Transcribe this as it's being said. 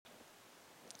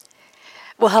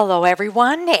Well, hello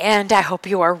everyone, and I hope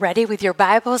you are ready with your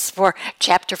Bibles for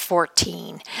chapter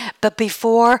 14. But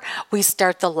before we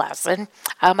start the lesson,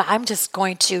 I'm just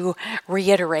going to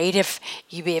reiterate if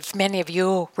many of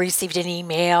you received an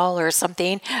email or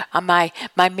something, my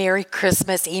Merry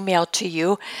Christmas email to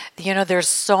you. You know, there's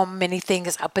so many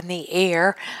things up in the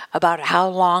air about how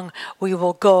long we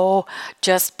will go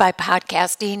just by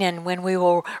podcasting and when we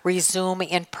will resume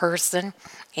in person.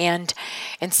 And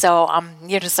so,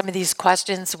 some of these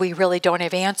questions we really don't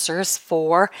have answers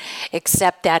for,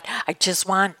 except that I just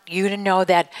want you to know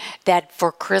that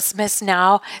for Christmas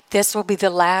now, this will be the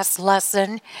last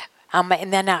lesson.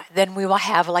 And then we will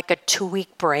have like a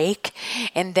 2-week break.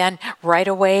 And then right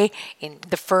away in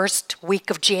the first week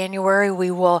of January,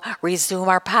 we will resume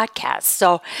our podcast.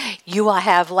 So you will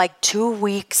have like 2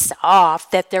 weeks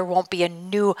off that there won't be a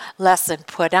new lesson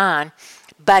put on.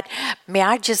 But may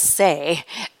I just say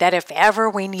that if ever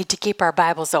we need to keep our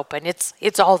Bibles open,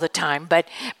 it's all the time.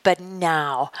 But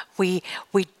now we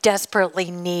desperately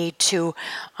need to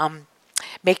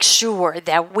make sure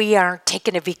that we aren't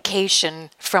taking a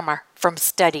vacation from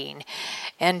studying.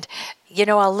 And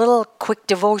a little quick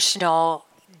devotional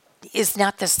is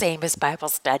not the same as Bible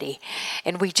study,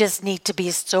 and we just need to be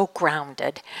so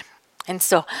grounded. And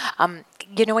so,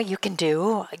 you know what you can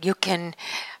do? You can.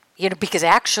 Because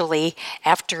actually,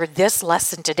 after this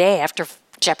lesson today, after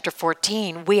chapter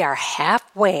 14, we are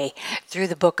halfway through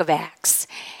the book of Acts.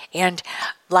 And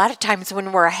a lot of times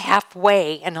when we're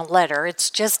halfway in a letter,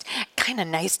 it's just kind of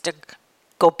nice to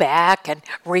go back and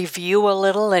review a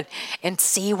little and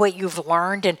see what you've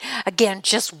learned. And again,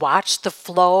 just watch the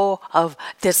flow of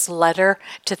this letter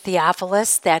to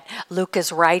Theophilus that Luke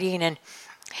is writing.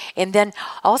 And then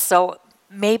also,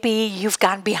 maybe you've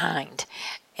gone behind.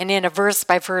 And in a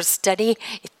verse-by-verse study,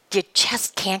 you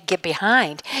just can't get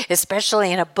behind,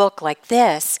 especially in a book like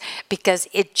this, because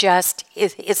it just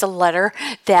is a letter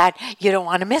that you don't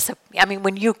want to miss. I mean,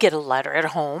 when you get a letter at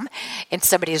home and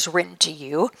somebody has written to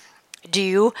you, do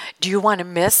you want to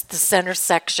miss the center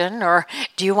section, or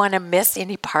do you want to miss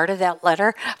any part of that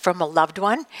letter from a loved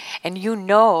one? And you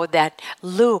know that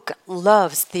Luke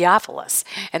loves Theophilus,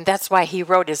 and that's why he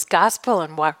wrote his gospel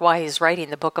and why he's writing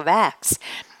the book of Acts.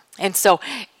 And so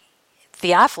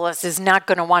Theophilus is not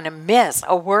going to want to miss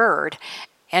a word,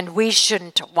 and we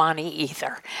shouldn't want to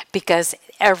either, because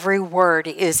every word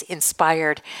is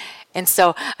inspired. And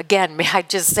so, again, may I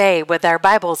just say, with our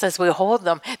Bibles as we hold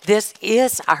them, this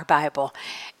is our Bible.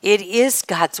 It is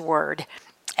God's word.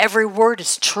 Every word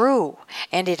is true,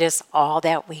 and it is all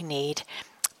that we need.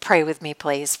 Pray with me,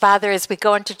 please. Father, as we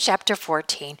go into chapter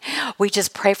 14, we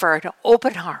just pray for an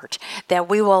open heart, that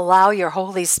we will allow your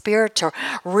Holy Spirit to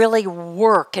really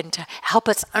work and to help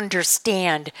us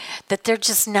understand that they're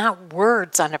just not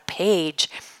words on a page.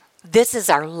 This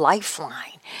is our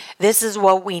lifeline. This is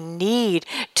what we need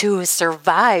to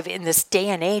survive in this day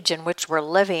and age in which we're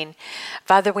living.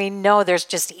 Father, we know there's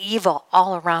just evil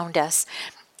all around us,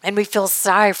 and we feel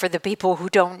sorry for the people who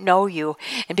don't know you.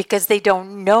 And because they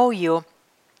don't know you,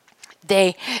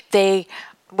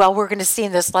 we're going to see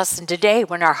in this lesson today,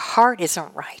 when our heart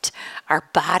isn't right, our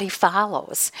body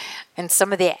follows. And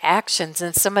some of the actions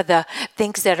and some of the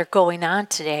things that are going on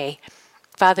today,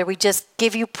 Father, we just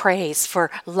give you praise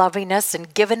for loving us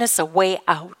and giving us a way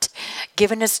out,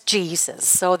 giving us Jesus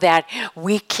so that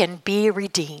we can be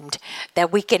redeemed,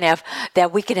 that we can have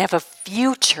a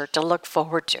future to look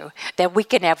forward to, that we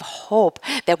can have hope,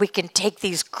 that we can take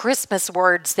these Christmas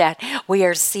words that we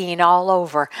are seeing all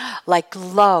over, like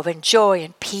love and joy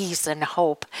and peace and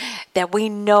hope, that we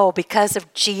know because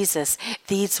of Jesus,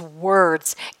 these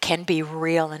words can be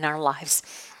real in our lives.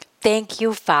 Thank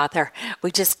you, Father.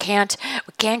 We can't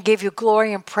give you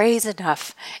glory and praise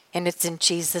enough. And it's in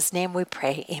Jesus' name we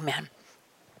pray. Amen.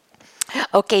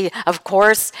 Okay, of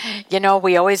course,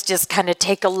 we always just kind of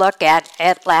take a look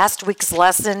at last week's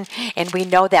lesson, and we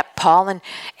know that Paul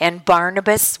and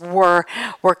Barnabas were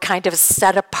kind of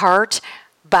set apart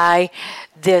by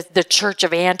the church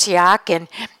of Antioch, and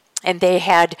they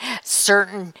had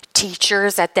certain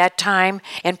teachers at that time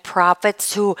and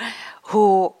prophets who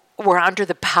were under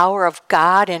the power of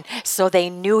God, and so they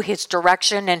knew his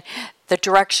direction and the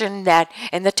direction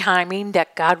and the timing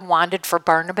that God wanted for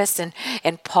Barnabas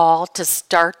and Paul to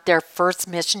start their first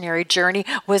missionary journey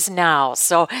was now.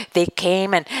 So they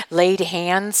came and laid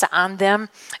hands on them.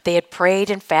 They had prayed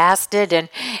and fasted,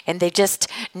 and they just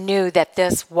knew that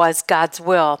this was God's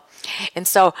will. And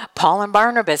so Paul and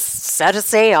Barnabas set a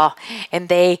sail, and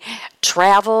they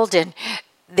traveled, and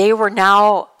they were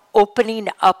now opening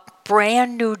up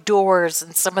brand new doors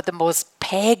in some of the most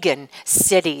pagan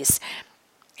cities.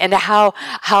 And how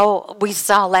we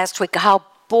saw last week how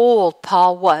bold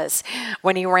Paul was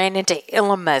when he ran into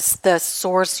Elymas, the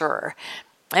sorcerer,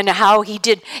 and how he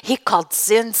called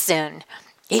sin, sin.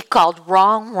 He called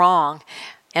wrong, wrong.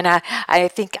 And I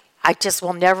think I just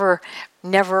will never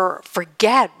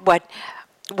forget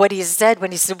what he said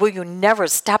when he said, will you never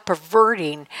stop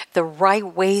perverting the right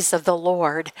ways of the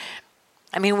Lord?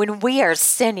 I mean, when we are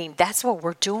sinning, that's what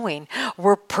we're doing.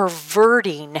 We're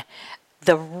perverting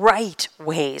the right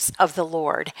ways of the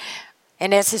Lord.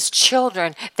 And as his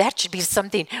children, that should be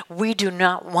something we do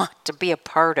not want to be a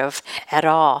part of at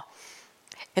all.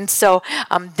 And so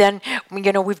then, we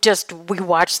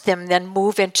watched them then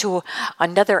move into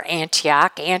another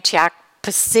Antioch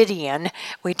Pisidian.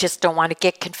 We just don't want to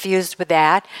get confused with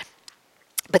that.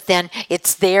 But then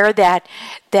it's there that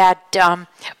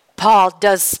Paul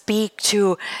does speak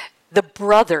to the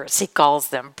brothers, he calls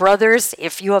them. Brothers,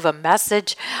 if you have a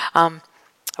message,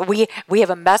 we have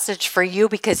a message for you,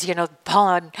 because,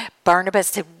 Paul and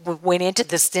Barnabas went into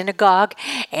the synagogue,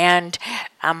 and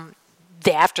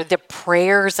after the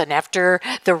prayers and after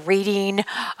the readings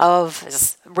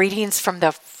from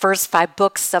the first 5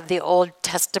 books of the Old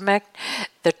Testament,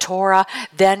 the Torah,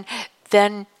 then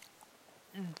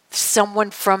someone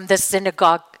from the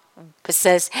synagogue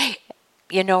says,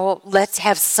 let's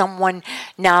have someone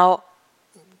now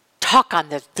talk on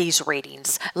these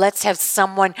readings. Let's have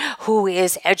someone who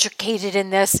is educated in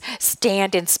this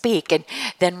stand and speak. And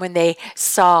then when they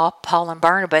saw Paul and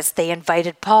Barnabas, they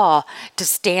invited Paul to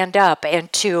stand up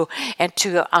and to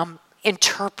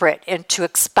interpret and to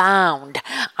expound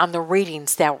on the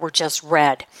readings that were just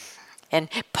read. And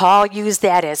Paul used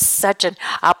that as such an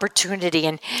opportunity,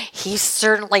 and he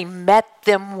certainly met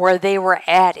them where they were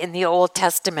at in the Old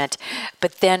Testament.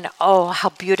 But then,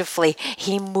 how beautifully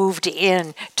he moved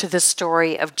in to the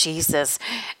story of Jesus.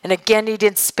 And again, he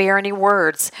didn't spare any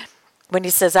words when he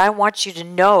says, I want you to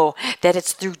know that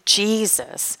it's through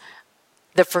Jesus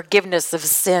the forgiveness of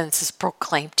sins is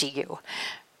proclaimed to you.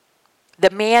 The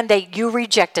man that you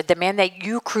rejected, the man that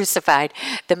you crucified,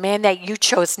 the man that you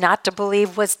chose not to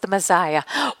believe was the Messiah,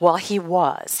 well, he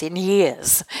was, and he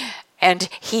is. And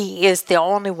he is the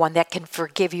only one that can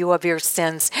forgive you of your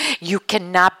sins. You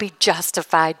cannot be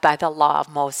justified by the law of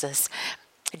Moses.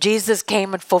 Jesus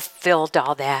came and fulfilled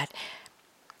all that.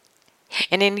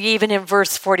 And even in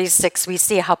verse 46, we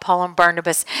see how Paul and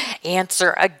Barnabas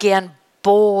answer again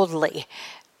boldly,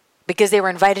 because they were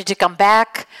invited to come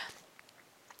back.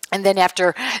 And then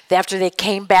after they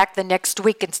came back the next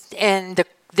week,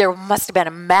 there must have been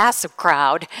a massive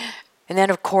crowd. And then,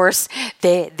 of course,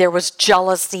 there was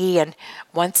jealousy. And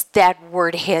once that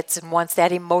word hits and once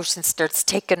that emotion starts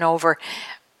taking over,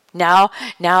 now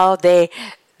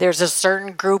there's a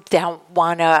certain group that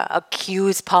want to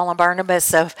accuse Paul and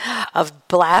Barnabas of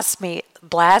blasphemy,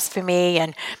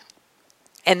 and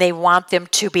they want them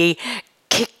to be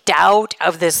kicked out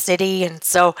of the city. And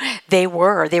so they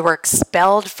were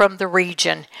expelled from the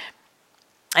region.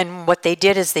 And what they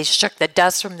did is they shook the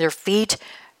dust from their feet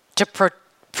to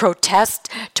protest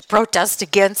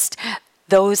against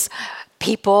those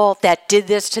people that did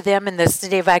this to them in the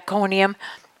city of Iconium.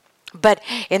 But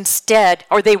instead,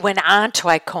 or they went on to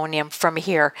Iconium from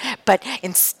here, but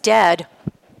instead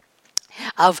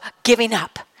of giving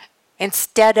up,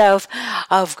 instead of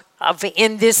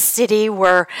in this city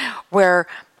where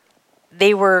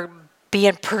they were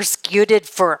being persecuted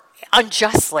for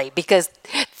unjustly because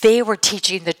they were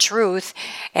teaching the truth,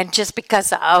 and just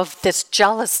because of this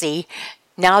jealousy,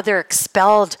 now they're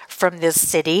expelled from this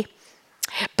city.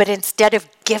 But instead of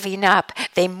giving up,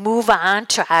 they move on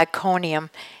to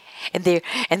Iconium, and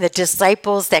the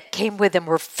disciples that came with them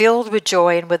were filled with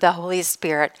joy and with the Holy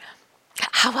Spirit.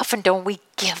 How often don't we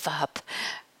give up?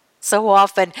 So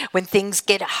often when things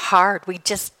get hard, we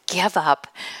just give up.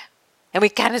 And we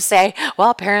kind of say,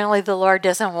 well, apparently the Lord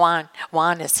doesn't want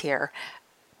us here.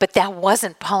 But that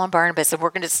wasn't Paul and Barnabas. And we're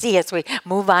going to see as we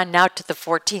move on now to the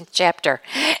 14th chapter.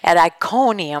 At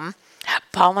Iconium,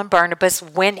 Paul and Barnabas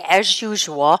went as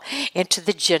usual into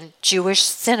the Jewish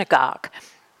synagogue.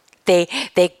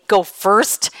 They go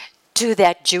first to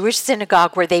that Jewish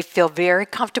synagogue where they feel very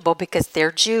comfortable because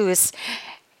they're Jews.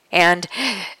 And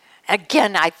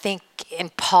again, I think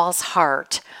in Paul's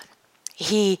heart,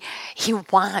 he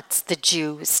wants the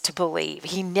Jews to believe.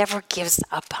 He never gives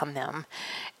up on them.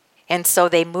 And so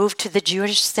they moved to the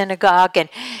Jewish synagogue,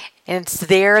 and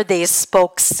there they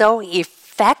spoke so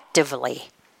effectively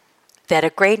that a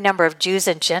great number of Jews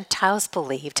and Gentiles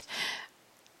believed.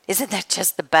 Isn't that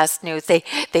just the best news?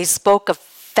 They spoke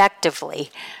effectively.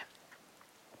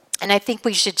 And I think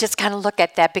we should just kind of look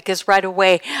at that, because right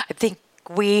away, I think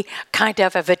we kind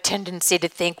of have a tendency to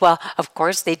think, well, of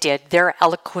course they did. They're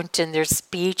eloquent in their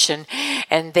speech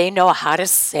and they know how to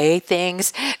say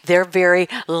things. They're very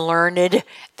learned.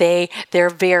 They're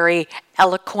very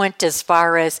eloquent as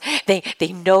far as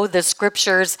they know the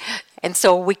scriptures. And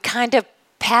so we kind of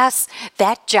pass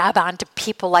that job on to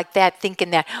people like that, thinking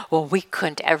that, well, we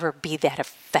couldn't ever be that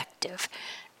effective.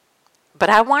 But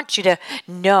I want you to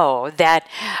know that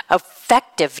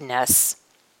effectiveness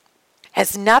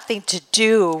has nothing to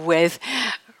do with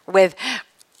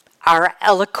our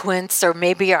eloquence or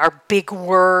maybe our big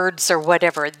words or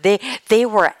whatever. They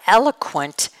were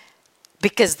eloquent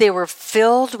because they were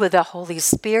filled with the Holy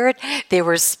Spirit. They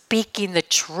were speaking the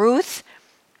truth.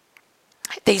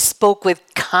 They spoke with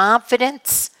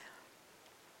confidence.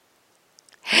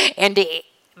 And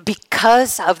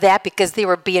because of that, because they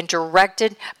were being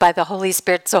directed by the Holy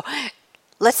Spirit. So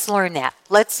let's learn that.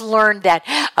 Let's learn that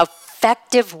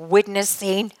effective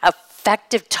witnessing,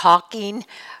 effective talking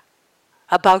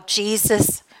about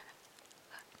Jesus,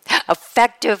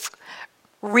 effective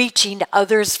reaching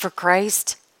others for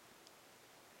Christ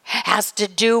has to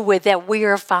do with that we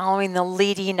are following the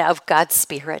leading of God's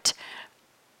Spirit.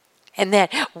 And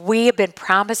that we have been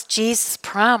promised, Jesus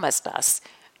promised us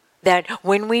that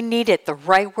when we need it, the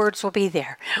right words will be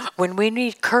there. When we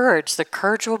need courage, the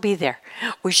courage will be there.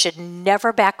 We should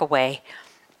never back away.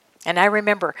 And I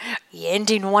remember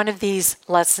ending one of these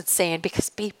lessons saying, because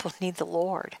people need the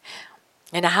Lord.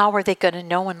 And how are they going to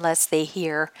know unless they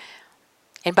hear?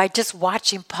 And by just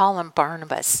watching Paul and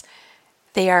Barnabas,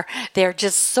 they are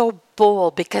just so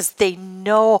bold because they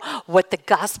know what the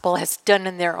gospel has done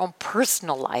in their own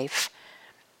personal life.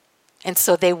 And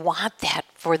so they want that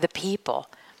for the people.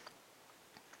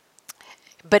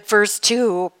 But verse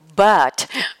 2, but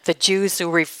the Jews who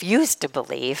refused to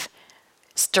believe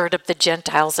stirred up the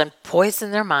Gentiles and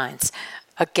poisoned their minds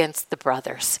against the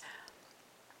brothers.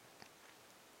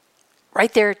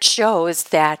 Right there it shows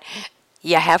that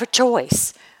you have a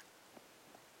choice.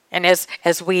 And as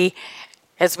we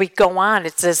go on,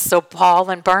 it says, so Paul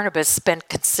and Barnabas spent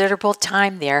considerable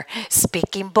time there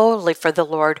speaking boldly for the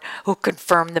Lord, who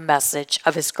confirmed the message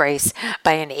of his grace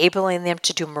by enabling them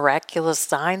to do miraculous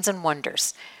signs and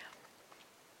wonders.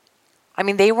 I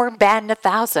mean, they weren't batting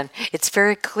 1,000. It's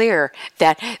very clear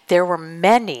that there were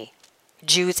many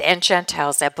Jews and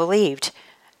Gentiles that believed.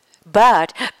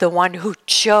 But the one who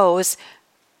chose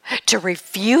to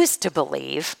refuse to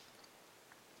believe,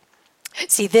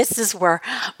 see, this is where,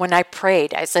 when I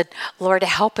prayed, I said, Lord,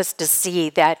 help us to see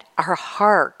that our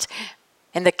heart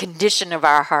and the condition of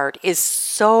our heart is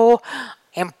so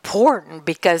important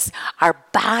because our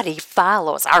body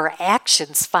follows, our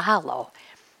actions follow.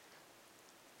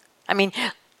 I mean,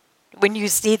 when you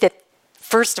see that,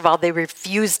 first of all, they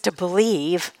refuse to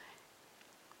believe,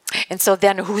 and so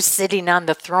then who's sitting on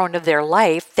the throne of their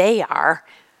life? They are.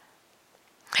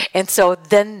 And so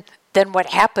then what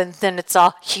happens, then it's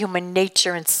all human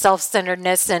nature and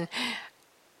self-centeredness and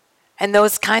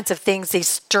those kinds of things. They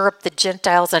stir up the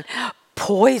Gentiles and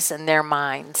poison their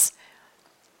minds.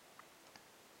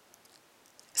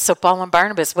 So Paul and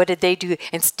Barnabas, what did they do?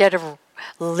 Instead of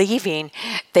leaving,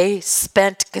 they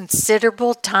spent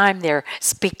considerable time there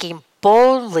speaking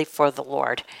boldly for the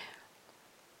Lord.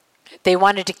 They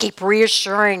wanted to keep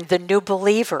reassuring the new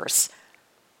believers.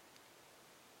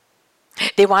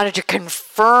 They wanted to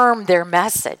confirm their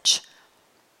message.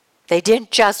 They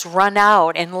didn't just run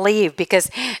out and leave because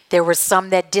there were some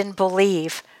that didn't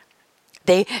believe.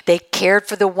 They cared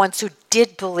for the ones who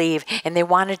did believe, and they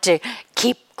wanted to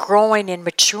keep growing and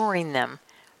maturing them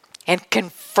and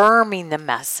confirming the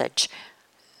message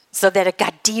so that it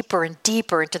got deeper and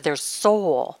deeper into their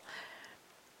soul.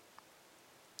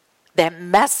 That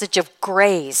message of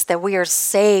grace, that we are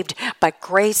saved by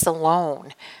grace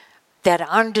alone, that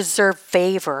undeserved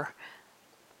favor.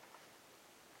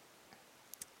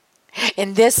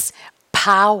 In this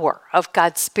power of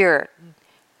God's Spirit,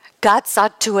 God saw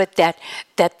to it that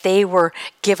they were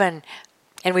given,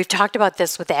 and we've talked about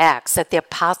this with Acts, that the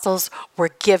apostles were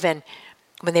given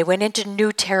when they went into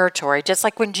new territory, just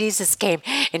like when Jesus came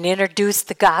and introduced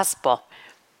the gospel.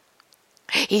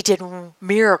 He did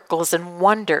miracles and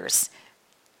wonders.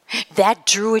 That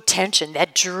drew attention,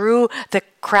 that drew the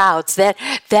crowds, that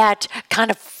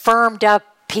kind of firmed up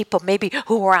people maybe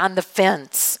who were on the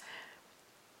fence.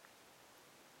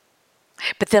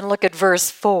 But then look at verse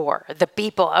 4. The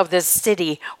people of the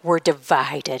city were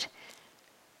divided.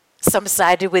 Some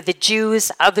sided with the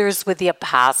Jews, others with the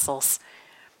apostles.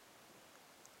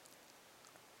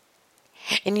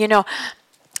 And you know,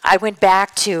 I went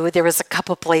back to, there was a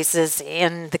couple places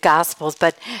in the Gospels,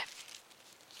 but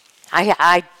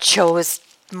I chose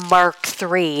Mark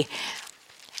 3.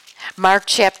 Mark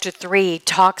chapter 3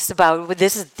 talks about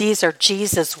these are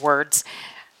Jesus' words.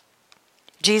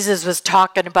 Jesus was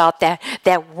talking about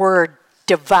that word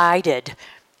divided,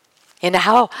 and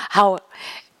how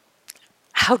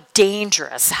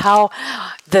dangerous, how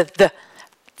the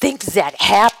things that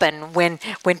happen when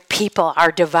people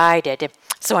are divided.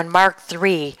 So in Mark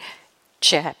 3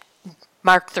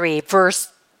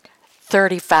 verse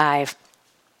 35.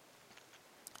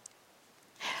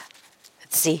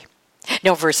 Let's see.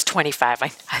 No, verse 25. I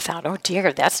thought, oh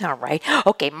dear, that's not right.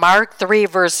 Okay, Mark 3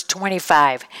 verse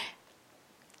 25.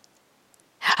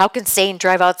 How can Satan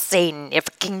drive out Satan? If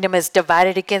a kingdom is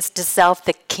divided against itself,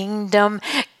 the kingdom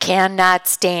cannot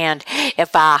stand.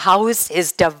 If a house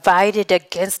is divided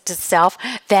against itself,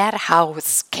 that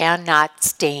house cannot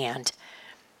stand.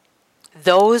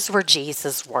 Those were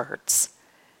Jesus' words.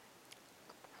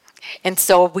 And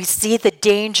so we see the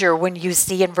danger when you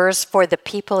see in verse 4, the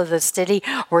people of the city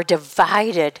were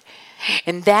divided.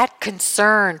 And that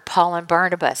concerned Paul and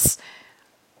Barnabas,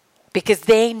 because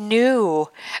they knew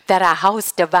that a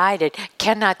house divided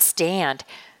cannot stand.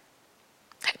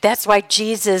 That's why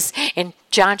Jesus in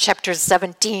John chapter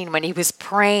 17, when he was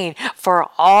praying for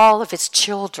all of his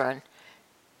children,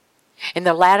 in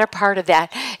the latter part of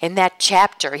that, in that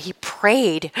chapter, he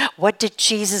prayed. What did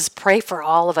Jesus pray for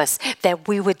all of us? That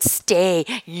we would stay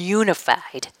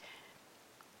unified.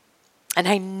 And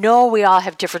I know we all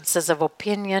have differences of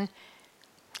opinion,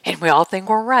 and we all think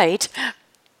we're right.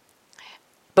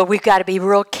 But we've got to be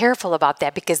real careful about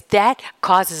that, because that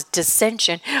causes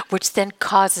dissension, which then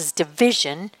causes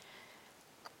division.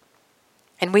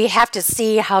 And we have to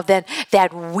see how then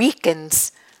that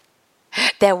weakens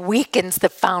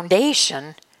the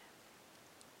foundation.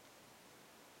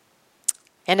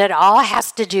 And it all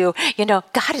has to do,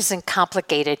 God isn't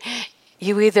complicated.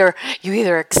 You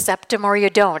either accept him or you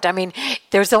don't. I mean,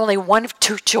 there's only one of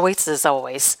two choices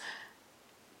always.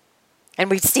 And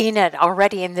we've seen it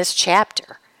already in this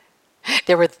chapter.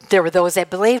 There were those that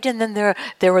believed, and then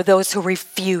there were those who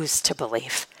refused to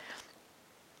believe.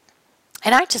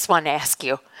 And I just want to ask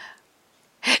you,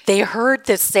 they heard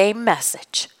the same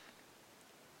message.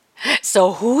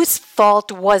 So whose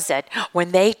fault was it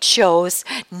when they chose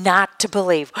not to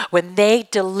believe? When they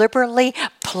deliberately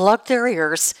plugged their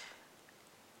ears?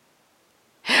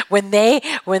 When they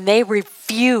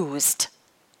refused?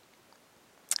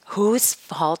 Whose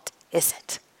fault is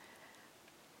it?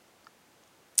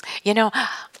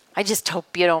 I just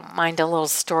hope you don't mind a little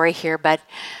story here, but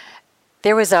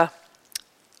there was a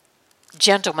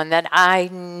gentleman that I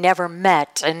never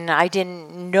met, and I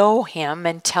didn't know him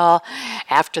until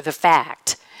after the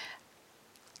fact.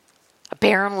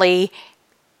 Apparently,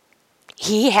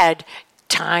 he had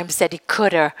times that he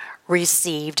could have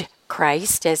received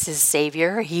Christ as his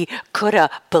Savior. He could have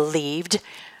believed,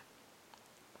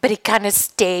 but he kind of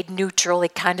stayed neutral. He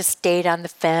kind of stayed on the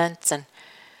fence, and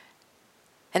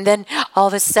then all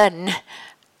of a sudden,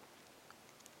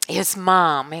 his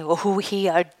mom, who he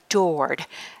adored,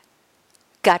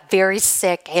 got very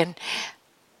sick, and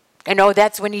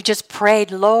that's when he just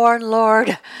prayed,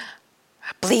 Lord,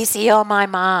 please heal my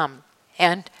mom.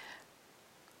 And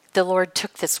the Lord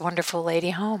took this wonderful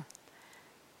lady home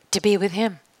to be with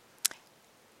him.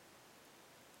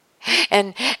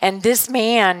 And this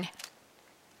man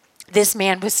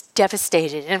was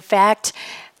devastated. In fact,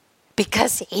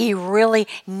 because he really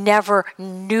never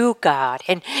knew God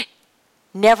and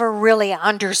never really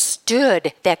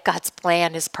understood that God's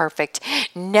plan is perfect,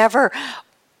 never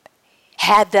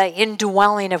had the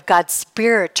indwelling of God's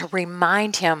Spirit to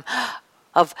remind him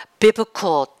of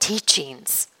biblical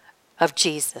teachings of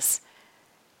Jesus.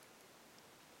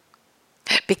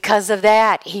 Because of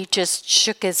that, he just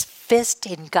shook his fist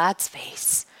in God's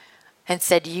face and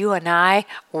said, you and I,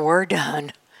 we're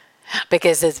done.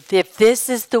 Because if this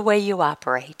is the way you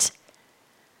operate,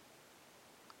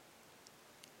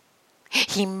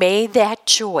 he made that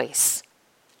choice.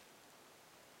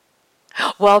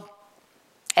 Well,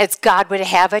 as God would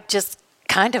have it, just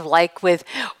kind of like with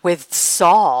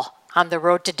Saul on the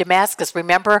road to Damascus.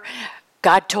 Remember,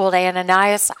 God told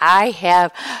Ananias, I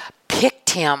have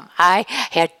picked him. I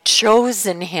had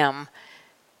chosen him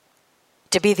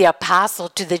to be the apostle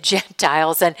to the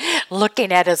Gentiles. And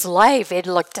looking at his life, it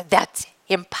looked, that's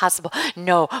impossible.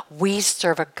 No, we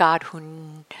serve a God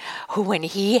who when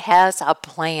he has a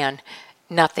plan,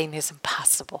 nothing is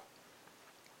impossible.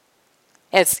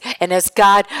 As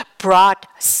God brought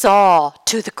Saul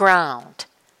to the ground,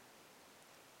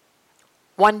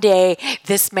 one day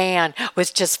this man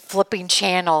was just flipping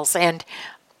channels, and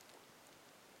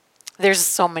there's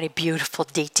so many beautiful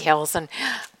details, and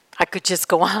I could just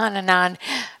go on and on.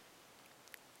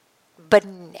 But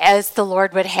as the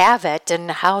Lord would have it, and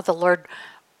how the Lord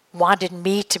wanted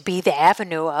me to be the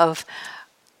avenue of,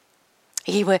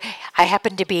 I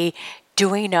happened to be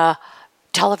doing a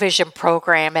television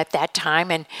program at that time,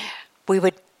 and we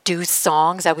would do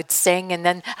songs, I would sing, and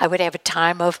then I would have a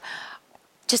time of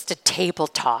just a table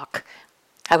talk.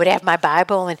 I would have my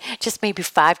Bible and just maybe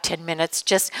 5-10 minutes,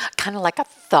 just kind of like a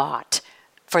thought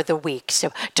for the week,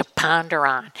 so to ponder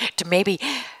on, to maybe,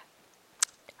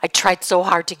 I tried so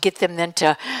hard to get them then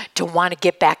to want to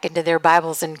get back into their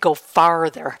Bibles and go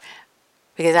farther,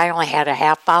 because I only had a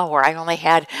half hour. I only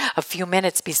had a few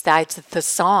minutes besides the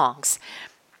songs.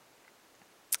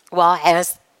 Well,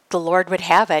 as the Lord would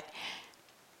have it,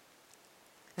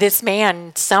 this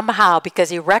man somehow, because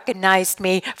he recognized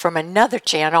me from another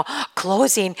channel,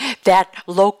 closing that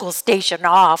local station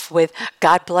off with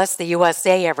God Bless the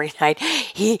USA every night,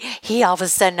 he all of a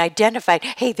sudden identified,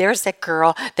 hey, there's that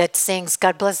girl that sings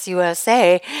God Bless the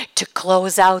USA to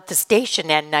close out the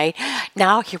station at night.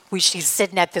 Now she's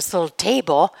sitting at this little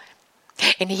table,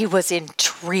 and he was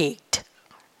intrigued.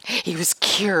 He was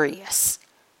curious.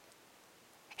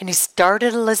 And he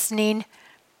started listening.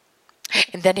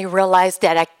 And then he realized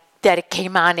that it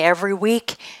came on every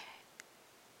week.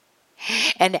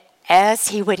 And as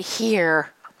he would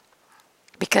hear,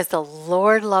 because the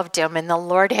Lord loved him and the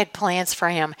Lord had plans for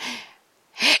him.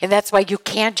 And that's why you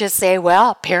can't just say,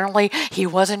 well, apparently he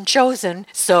wasn't chosen.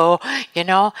 So,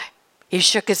 he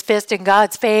shook his fist in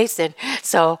God's face. And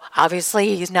so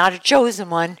obviously he's not a chosen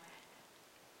one.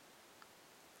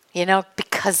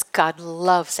 Because God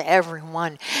loves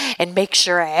everyone and makes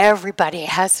sure everybody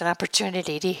has an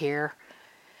opportunity to hear.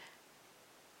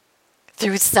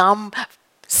 Through some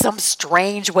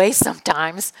strange way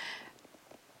sometimes.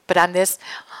 But on this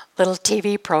little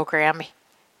TV program,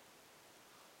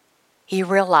 he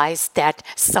realized that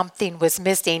something was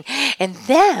missing. And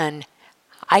then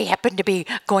I happened to be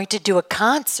going to do a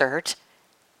concert.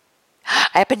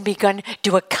 I happened to be going to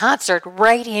do a concert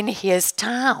right in his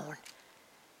town.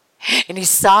 And he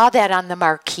saw that on the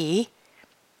marquee.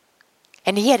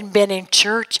 And he hadn't been in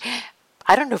church.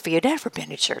 I don't know if he had ever been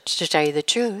in church, to tell you the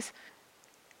truth.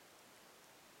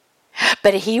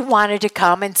 But he wanted to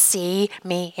come and see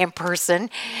me in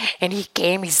person. And he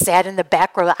came, he sat in the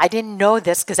back row. I didn't know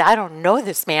this because I don't know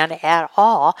this man at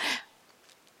all.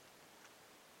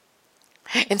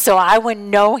 And so I wouldn't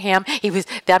know him.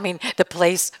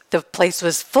 The place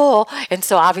was full. And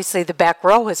so obviously the back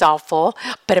row was all full.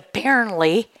 But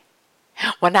apparently,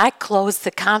 when I closed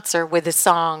the concert with the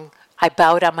song, I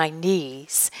bowed on my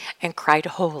knees and cried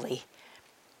holy.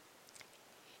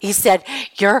 He said,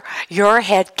 your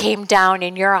head came down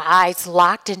and your eyes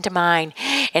locked into mine.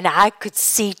 And I could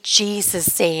see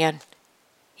Jesus saying,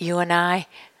 you and I,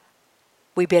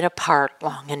 we've been apart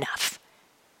long enough.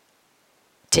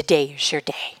 Today is your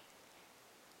day.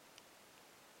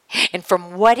 And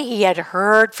from what he had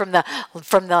heard from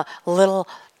the little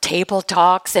table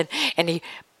talks, and he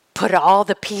put all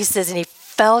the pieces, and he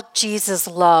felt Jesus'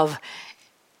 love.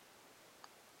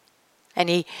 And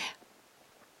he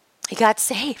got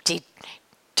saved. He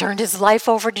turned his life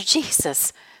over to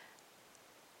Jesus.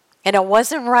 And it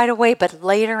wasn't right away, but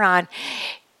later on,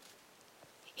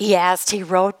 he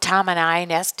wrote Tom and I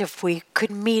and asked if we could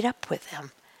meet up with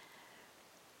him.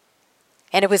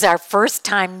 And it was our first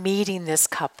time meeting this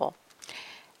couple.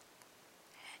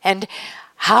 And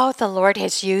how the Lord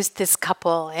has used this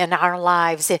couple in our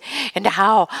lives, and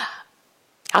how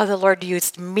the Lord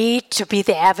used me to be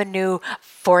the avenue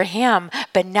for him,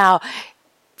 but now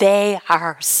they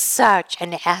are such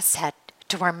an asset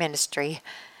to our ministry.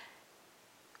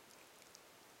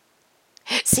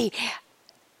 See,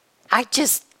 I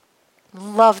just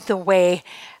love the way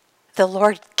the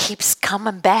Lord keeps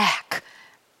coming back.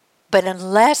 But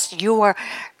unless you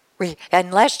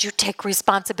take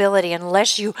responsibility,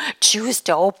 unless you choose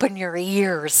to open your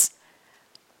ears,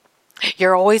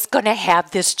 you're always going to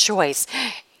have this choice.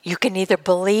 You can either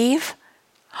believe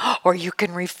or you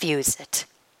can refuse it.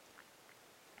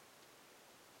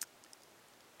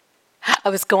 I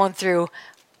was going through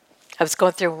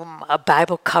a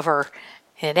Bible cover,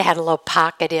 and it had a little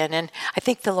pocket in, and I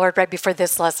think the Lord, right before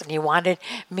this lesson, he wanted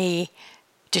me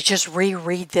to just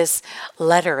reread this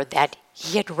letter that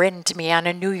he had written to me on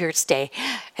a New Year's Day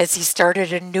as he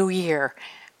started a new year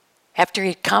after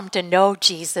he'd come to know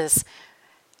Jesus.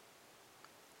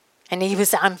 And he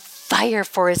was on fire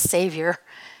for his Savior.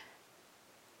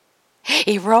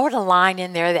 He wrote a line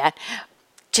in there that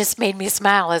just made me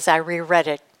smile as I reread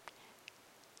it.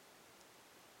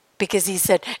 Because he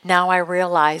said, now I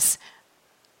realize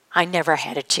I never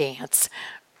had a chance.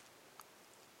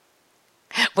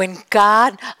 When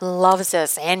God loves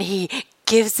us and he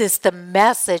gives us the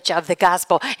message of the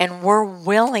gospel and we're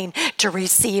willing to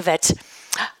receive it,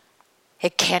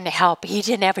 it can't help. He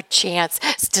didn't have a chance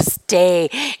to stay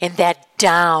in that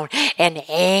down and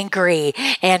angry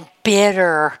and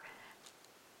bitter.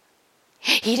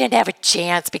 He didn't have a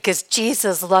chance because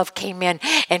Jesus' love came in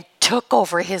and took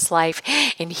over his life,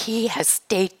 and he has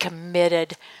stayed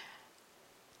committed.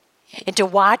 And to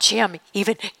watch him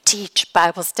even teach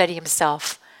Bible study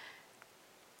himself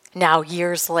now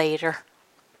years later.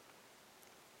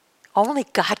 Only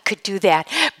God could do that,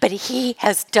 but he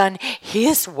has done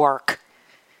his work.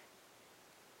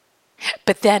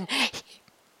 But then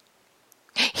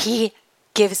he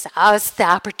gives us the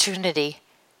opportunity,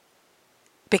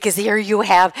 because here you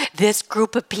have this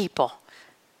group of people.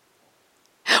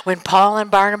 When Paul and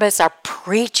Barnabas are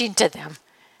preaching to them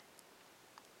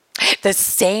the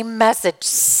same message,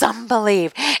 some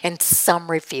believe and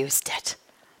some refused it.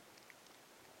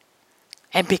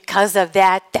 And because of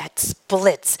that, that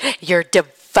splits. You're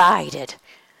divided.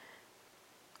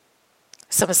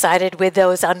 Some sided with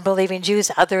those unbelieving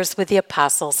Jews, others with the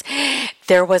apostles.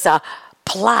 There was a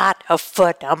plot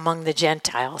afoot among the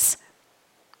Gentiles.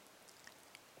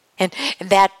 And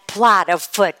that plot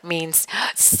afoot means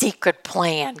secret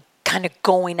plan, kind of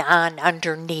going on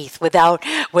underneath without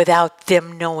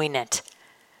them knowing it.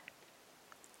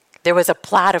 There was a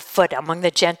plot afoot among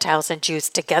the Gentiles and Jews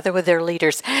together with their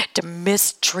leaders to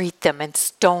mistreat them and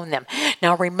stone them.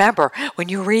 Now remember, when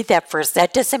you read that verse,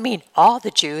 that doesn't mean all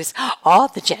the Jews, all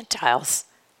the Gentiles.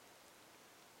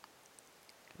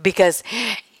 Because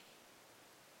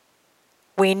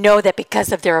we know that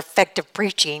because of their effective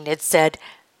preaching, it said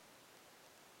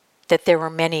that there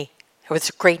was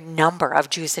a great number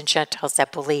of Jews and Gentiles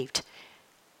that believed.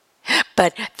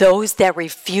 But those that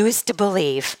refused to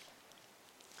believe,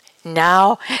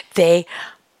 now they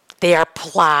are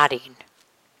plotting.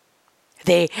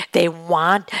 They're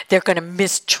going to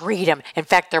mistreat him. In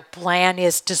fact, their plan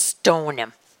is to stone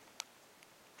him.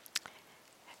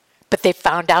 But they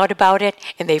found out about it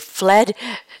and they fled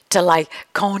to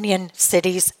Lycaonian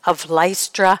cities of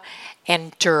Lystra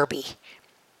and Derbe.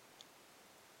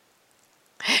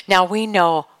 Now we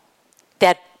know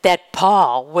that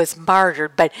Paul was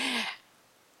martyred, but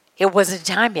it wasn't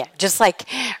time yet. Just like,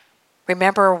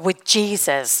 remember with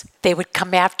Jesus, they would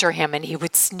come after him and he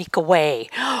would sneak away,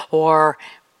 or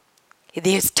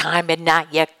his time had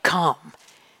not yet come.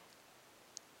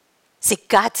 See,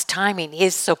 God's timing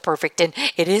is so perfect, and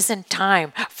it isn't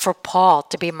time for Paul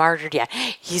to be martyred yet.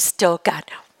 He's still got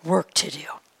work to do.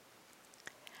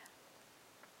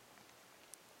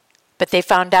 But they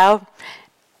found out,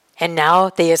 and now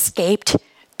they escaped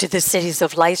to the cities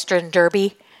of Lystra and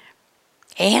Derbe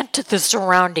and to the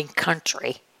surrounding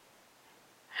country,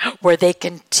 where they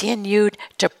continued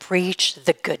to preach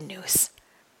the good news.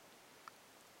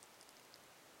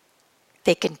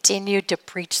 They continued to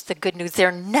preach the good news.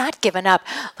 They're not giving up.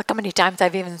 Look how many times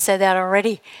I've even said that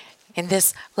already in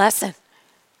this lesson.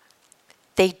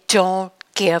 They don't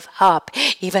give up,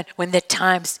 even when the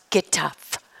times get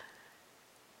tough.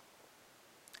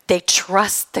 They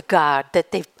trust the God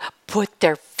that they've put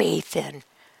their faith in.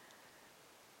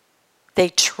 They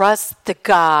trust the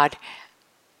God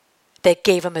that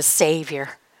gave them a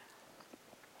Savior.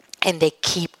 And they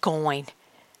keep going.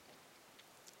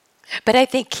 But I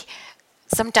think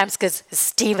sometimes, because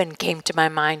Stephen came to my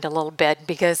mind a little bit,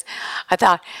 because I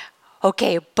thought,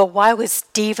 okay, but why was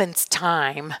Stephen's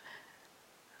time?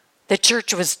 The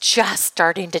church was just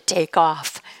starting to take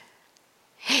off.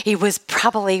 He was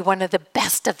probably one of the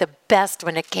best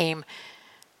when it came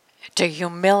to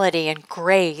humility and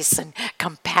grace and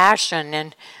compassion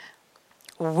and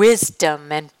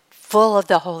wisdom and full of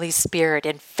the Holy Spirit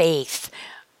and faith.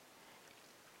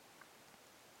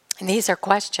 And these are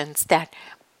questions that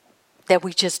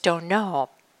we just don't know.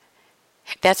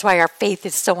 That's why our faith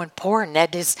is so important.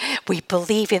 That is, we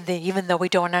believe in even though we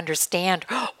don't understand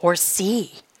or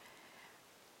see.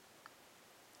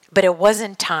 But it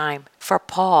wasn't time for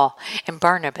Paul and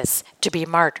Barnabas to be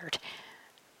martyred.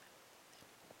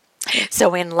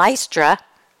 So in Lystra,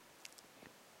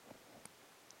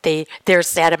 there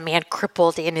sat a man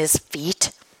crippled in his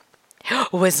feet,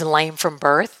 who was lame from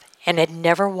birth and had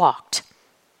never walked.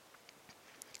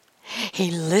 He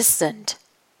listened.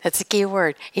 That's a key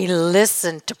word. He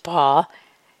listened to Paul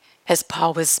as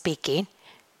Paul was speaking.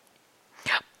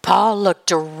 Paul looked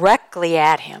directly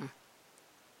at him.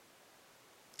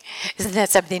 Isn't that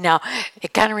something? Now,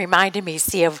 it kind of reminded me,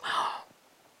 of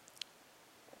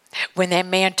when that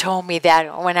man told me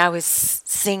that when I was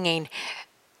singing,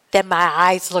 that my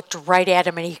eyes looked right at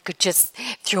him and he could just,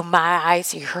 through my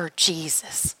eyes, he heard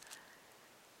Jesus.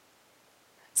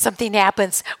 Something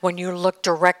happens when you look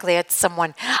directly at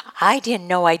someone. I didn't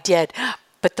know I did,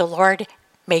 but the Lord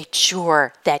made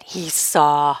sure that he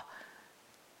saw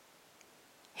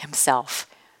himself.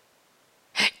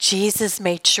 Jesus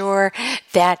made sure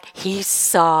that he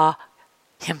saw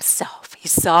himself. He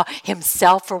saw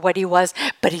himself for what he was,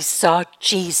 but he saw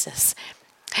Jesus.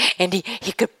 And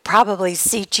he could probably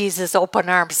see Jesus' open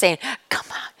arms saying, come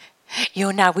on, you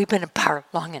and I, we've been apart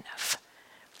long enough.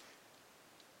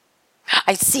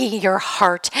 I see your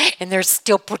heart and there's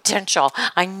still potential.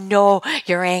 I know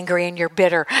you're angry and you're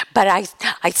bitter, but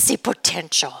I see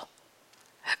potential.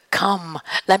 Come,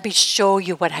 let me show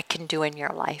you what I can do in your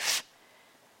life.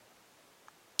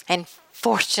 And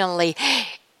fortunately,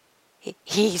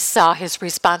 he saw his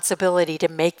responsibility to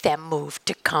make that move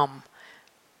to come.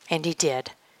 And he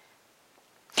did.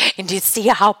 And you see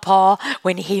how Paul,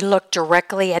 when he looked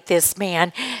directly at this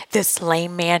man, this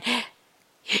lame man,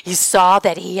 he saw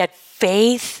that he had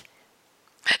faith.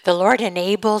 The Lord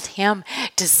enabled him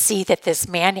to see that this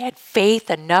man had faith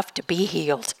enough to be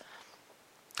healed.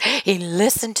 He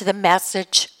listened to the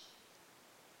message.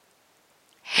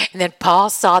 And then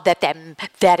Paul saw that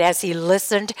as he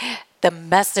listened, the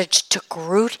message took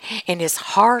root in his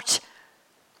heart.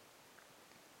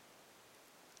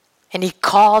 And he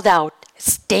called out,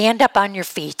 stand up on your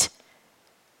feet.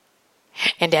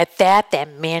 And at that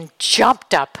man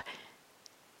jumped up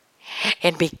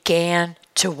and began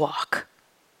to walk.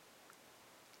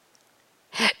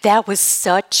 That was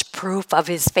such proof of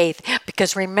his faith,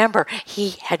 because remember,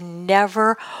 he had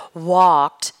never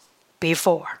walked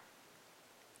before.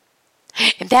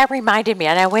 And that reminded me,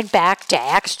 and I went back to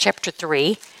Acts chapter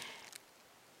 3,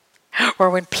 where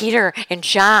when Peter and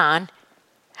John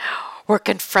were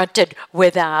confronted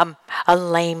with a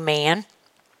lame man,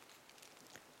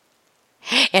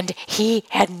 and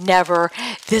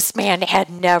this man had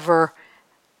never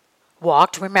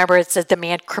walked. Remember, it says the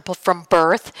man crippled from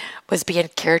birth was being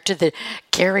carried to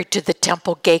the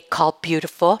temple gate called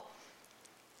Beautiful.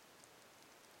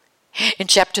 In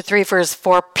chapter 3, verse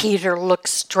 4, Peter looked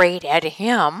straight at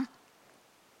him,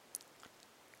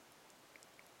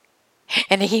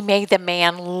 and he made the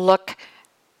man look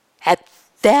at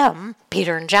them,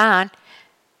 Peter and John.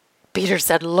 Peter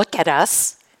said, look at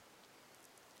us.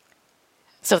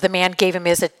 So the man gave him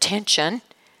his attention.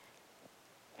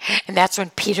 And that's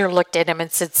when Peter looked at him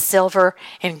and said, silver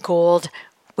and gold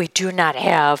we do not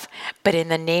have, but in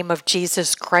the name of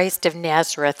Jesus Christ of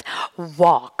Nazareth,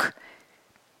 walk.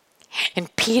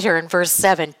 And Peter, in verse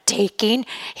 7, taking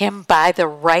him by the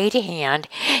right hand,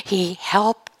 he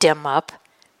helped him up.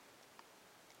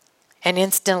 And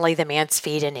instantly the man's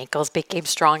feet and ankles became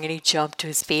strong, and he jumped to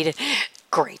his feet.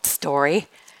 Great story.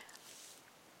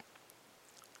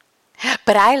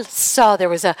 But I saw there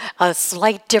was a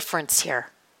slight difference here.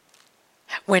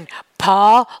 When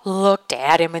Paul looked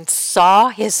at him and saw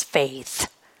his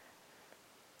faith,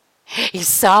 he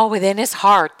saw within his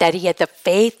heart that he had the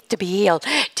faith to be healed.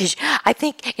 I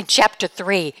think in chapter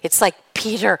 3, it's like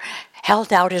Peter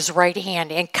held out his right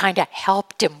hand and kind of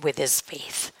helped him with his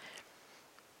faith.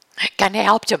 Kind of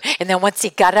helped him. And then once he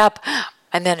got up,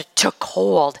 and then it took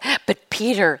hold. But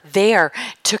Peter there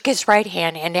took his right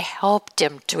hand and helped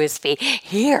him to his feet.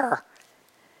 Here,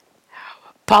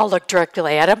 Paul looked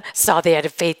directly at him, saw they had a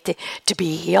faith to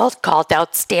be healed, called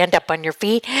out, stand up on your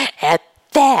feet. At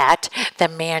that, the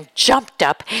man jumped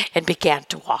up and began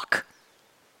to walk.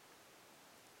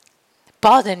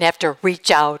 Paul didn't have to reach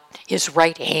out his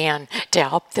right hand to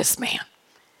help this man.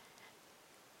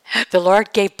 The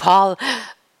Lord gave Paul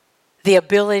the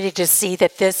ability to see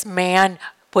that this man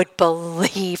would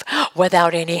believe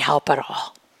without any help at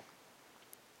all.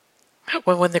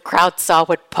 When the crowd saw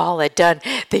what Paul had done,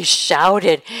 they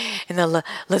shouted in the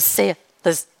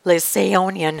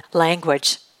Lycaonian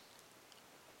language,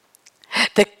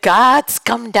 the gods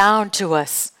come down to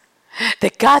us. The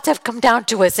gods have come down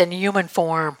to us in human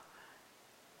form.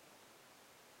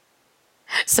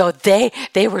 So they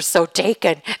were so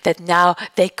taken that now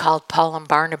they called Paul and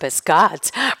Barnabas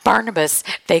gods. Barnabas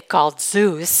they called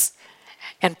Zeus,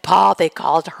 and Paul they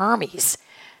called Hermes,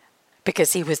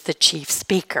 because he was the chief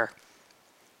speaker.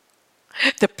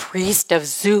 The priest of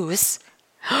Zeus,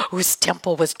 whose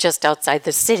temple was just outside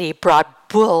the city, brought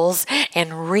bulls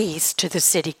and wreaths to the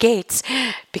city gates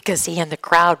because he and the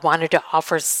crowd wanted to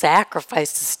offer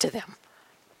sacrifices to them.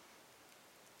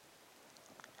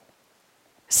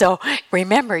 So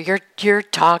remember, you're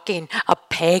talking a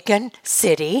pagan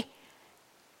city,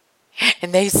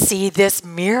 and they see this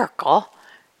miracle,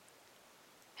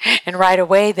 and right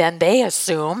away then they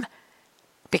assume,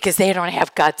 because they don't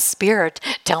have God's Spirit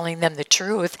telling them the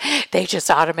truth, they just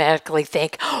automatically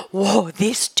think, whoa,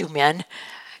 these two men,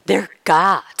 They're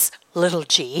gods, little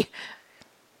g.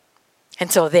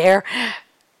 And so there,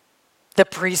 the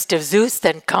priest of Zeus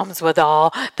then comes with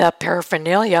all the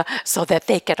paraphernalia so that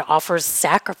they could offer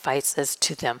sacrifices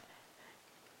to them.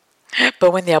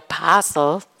 But when the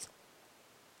apostles,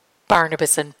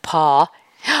 Barnabas and Paul,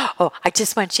 I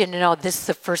just want you to know this is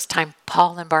the first time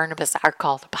Paul and Barnabas are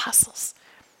called apostles.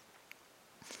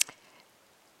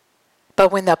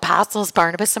 But when the apostles,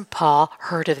 Barnabas and Paul,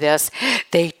 heard of this,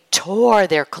 they tore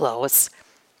their clothes,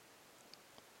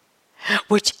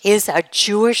 which is a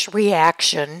Jewish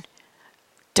reaction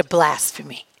to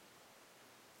blasphemy.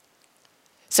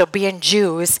 So being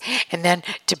Jews and then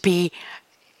to be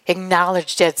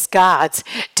acknowledged as gods,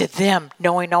 to them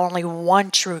knowing only one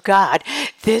true God,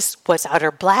 this was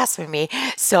utter blasphemy.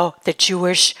 So the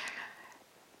Jewish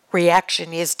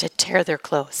reaction is to tear their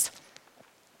clothes.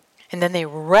 And then they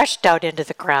rushed out into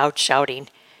the crowd shouting,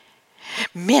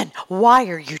 "Men, why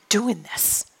are you doing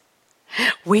this?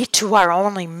 We too are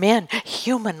only men,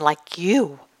 human like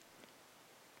you.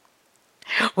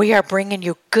 We are bringing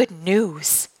you good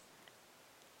news,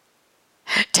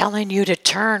 telling you to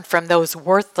turn from those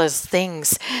worthless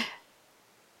things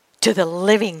to the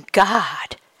living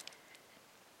God,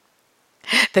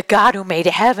 the God who made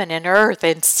heaven and earth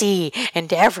and sea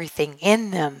and everything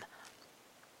in them."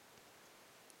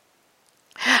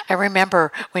 I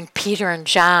remember when Peter and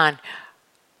John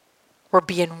were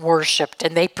being worshipped,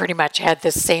 and they pretty much had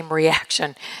the same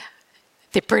reaction.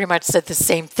 They pretty much said the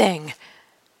same thing.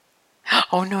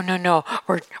 "Oh, no,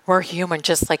 we're human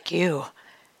just like you."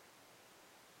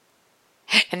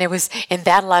 And it was in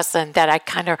that lesson that I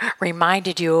kind of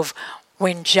reminded you of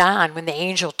when the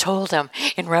angel told him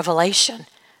in Revelation,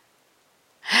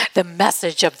 the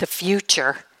message of the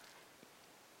future.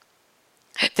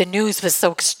 The news was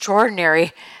so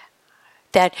extraordinary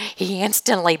that he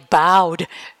instantly bowed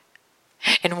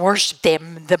and worshiped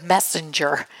the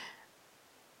messenger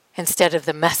instead of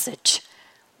the message.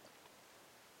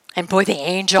 And boy, the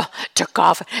angel took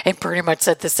off and pretty much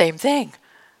said the same thing.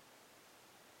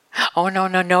 "Oh,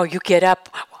 no, you get up."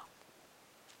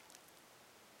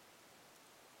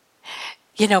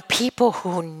 You know, people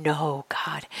who know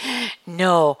God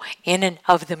know in and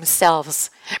of themselves,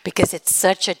 because it's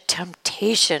such a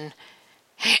temptation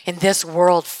in this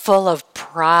world full of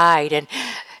pride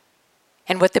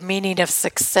and what the meaning of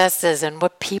success is and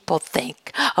what people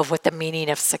think of what the meaning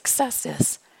of success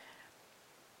is.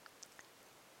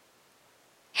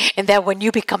 And that when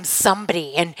you become somebody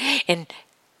in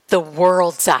the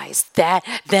world's eyes,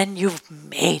 then you've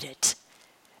made it.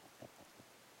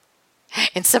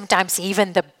 And sometimes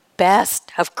even the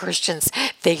best of Christians,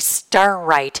 they start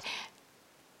right.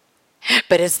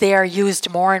 But as they are used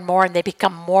more and more and they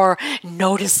become more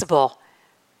noticeable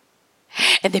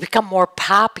and they become more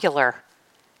popular,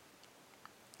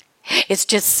 it's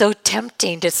just so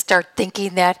tempting to start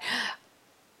thinking that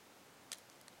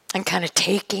and kind of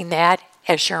taking that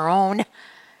as your own.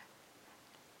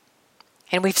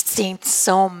 And we've seen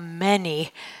so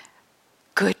many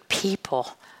good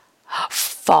people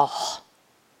fall.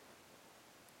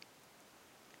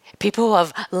 People who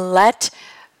have let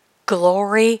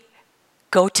glory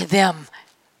go to them.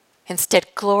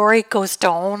 Instead, glory goes to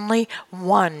only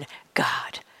one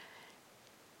God.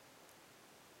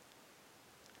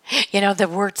 You know, the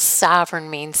word sovereign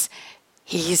means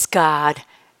He's God,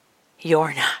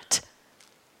 you're not.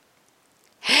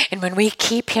 And when we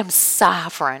keep Him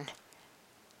sovereign,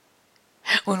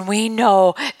 when we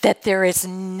know that there is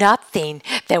nothing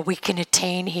that we can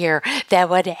attain here that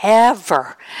would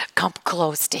ever come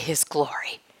close to His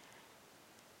glory,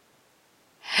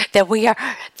 that we are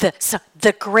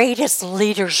the greatest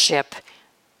leadership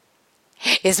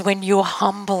is when you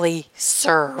humbly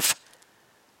serve.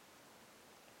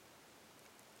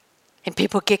 And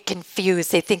people get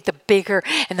confused. They think the bigger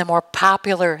and the more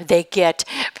popular they get,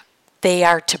 they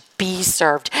are to be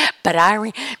served. But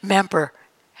I remember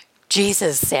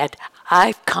Jesus said,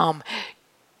 "I've come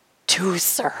to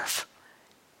serve."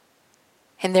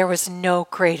 And there was no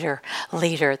greater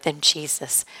leader than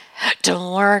Jesus. To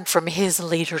learn from His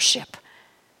leadership.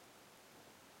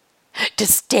 To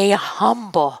stay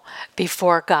humble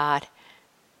before God.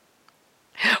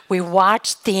 We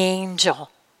watched the angel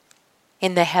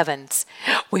in the heavens.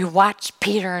 We watched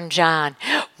Peter and John.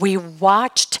 We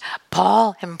watched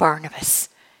Paul and Barnabas.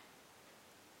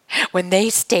 When they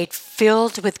stayed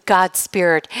filled with God's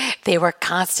Spirit, they were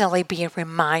constantly being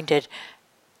reminded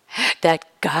that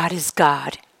God is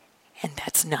God, and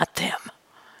that's not them.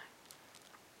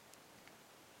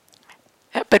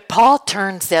 But Paul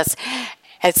turns this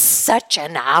as such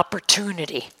an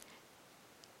opportunity.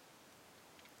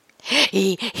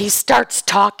 He starts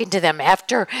talking to them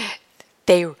after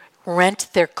They rent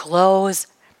their clothes.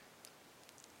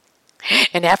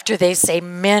 And after they say,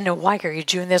 men, why are you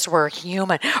doing this? We're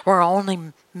human. We're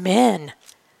only men.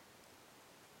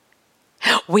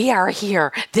 We are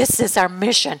here. This is our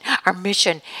mission. Our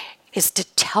mission is to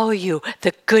tell you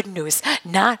the good news,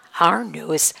 not our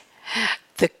news,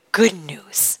 the good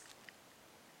news.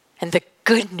 And the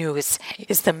good news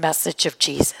is the message of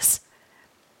Jesus.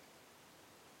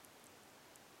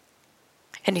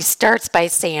 And he starts by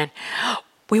saying,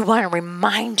 we want to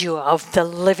remind you of the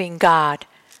living God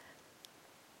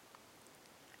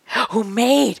who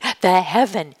made the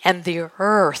heaven and the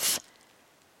earth.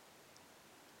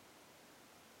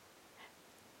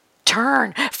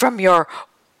 Turn from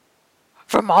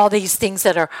all these things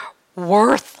that are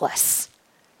worthless.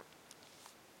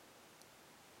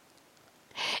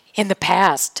 In the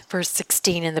past, verse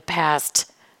 16, in the past,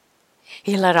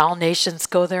 he let all nations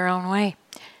go their own way.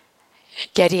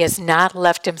 Yet he has not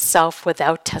left himself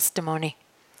without testimony.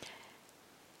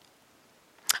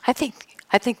 I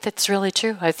think that's really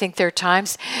true. I think there are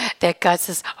times that God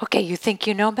says, okay, you think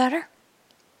you know better?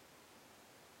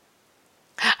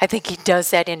 I think he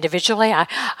does that individually.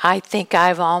 I think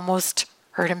I've almost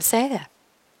heard him say that.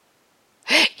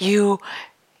 You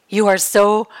are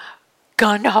so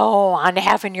gung-ho on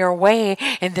having your way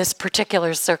in this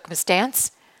particular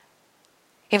circumstance,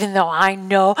 even though I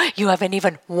know you haven't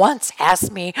even once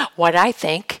asked me what I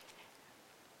think.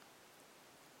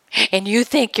 And you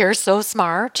think you're so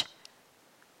smart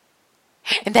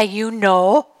and that you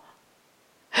know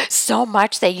so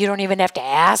much that you don't even have to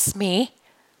ask me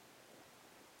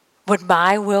what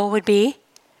my will would be.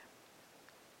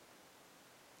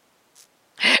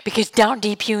 Because down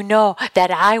deep you know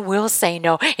that I will say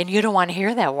no, and you don't want to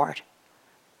hear that word.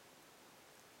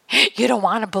 You don't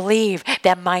want to believe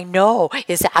that my no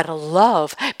is out of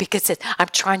love because I'm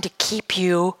trying to keep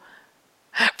you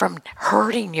from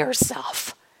hurting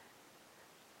yourself.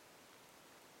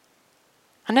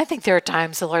 And I think there are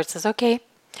times the Lord says, okay,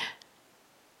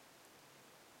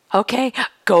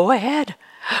 go ahead.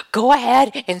 Go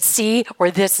ahead and see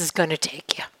where this is going to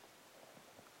take you.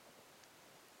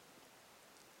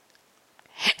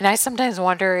 And I sometimes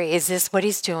wonder, is this what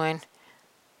he's doing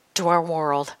to our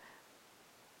world,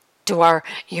 to our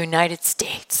United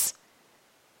States?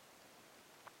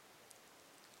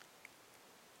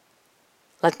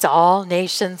 Let all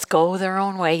nations go their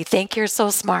own way. You think you're so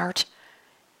smart.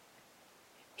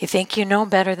 You think you know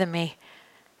better than me.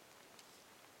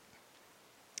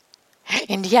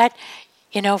 And yet,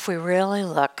 if we really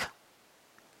look,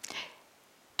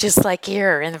 just like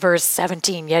here in verse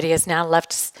 17, yet he has not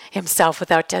left himself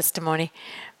without testimony.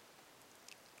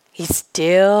 He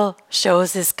still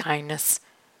shows his kindness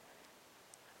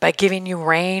by giving you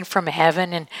rain from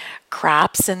heaven and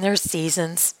crops in their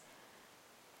seasons.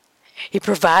 He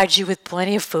provides you with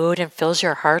plenty of food and fills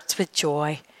your hearts with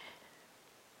joy.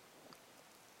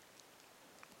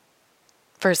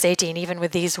 Verse 18, even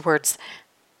with these words,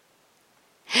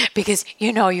 because,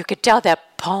 you could tell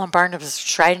that Paul and Barnabas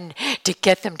were trying to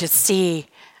get them to see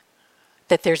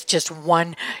that there's just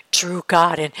one true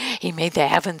God, and he made the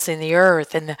heavens and the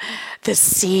earth and the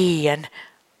sea. And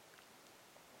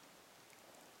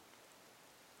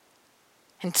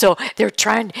so they're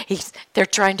trying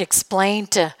to explain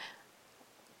to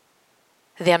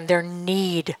them their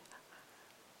need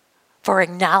for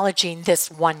acknowledging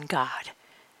this one God.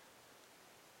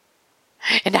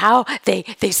 And how they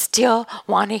still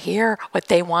want to hear what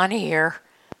they want to hear.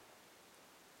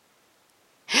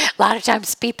 A lot of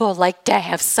times people like to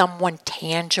have someone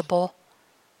tangible.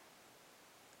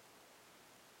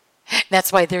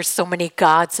 That's why there's so many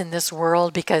gods in this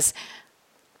world, because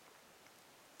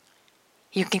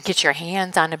you can get your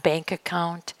hands on a bank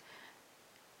account.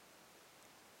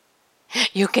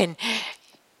 You can,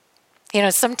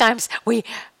 sometimes we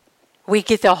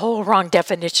get the whole wrong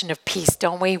definition of peace,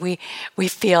 don't we? We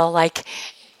feel like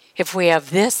if we have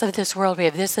this of this world, we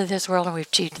have this of this world, and we've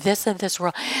achieved this of this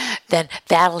world, then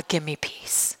that'll give me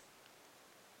peace.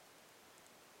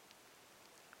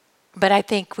 But I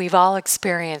think we've all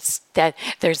experienced that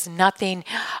there's nothing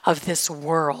of this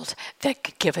world that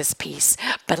could give us peace.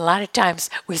 But a lot of times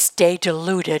we stay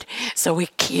deluded, so we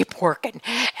keep working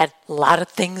at a lot of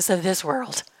things of this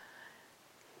world,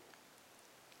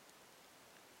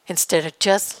 instead of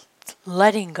just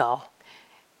letting go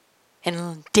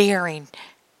and daring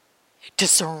to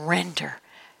surrender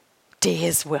to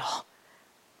his will.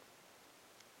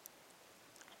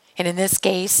 And in this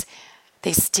case,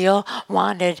 they still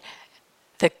wanted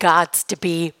the gods to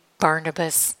be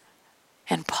Barnabas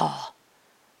and Paul.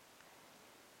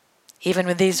 Even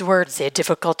with these words, they had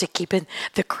difficulty keeping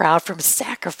the crowd from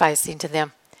sacrificing to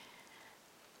them.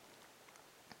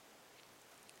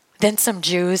 Then some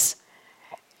Jews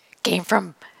came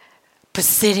from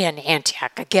Pisidian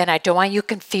Antioch. Again, I don't want you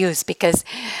confused, because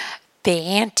the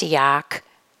Antioch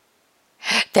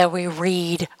that we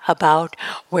read about,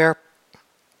 where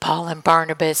Paul and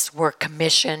Barnabas were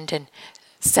commissioned and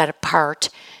set apart,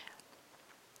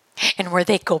 and where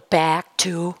they go back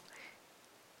to.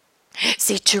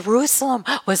 See, Jerusalem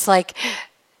was like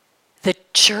the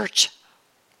church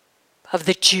of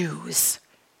the Jews,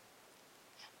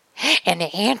 and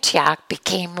Antioch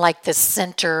became like the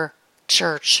center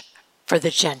church for the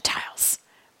Gentiles.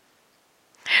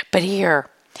 But here,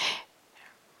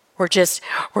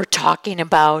 we're talking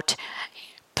about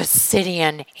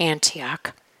Pisidian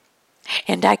Antioch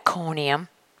and Iconium.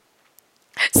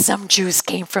 Some Jews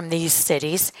came from these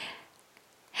cities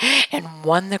and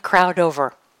won the crowd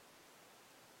over.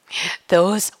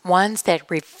 Those ones that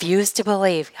refused to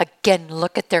believe, again,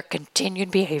 look at their continued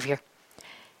behavior.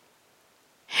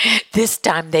 This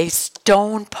time they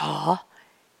stoned Paul,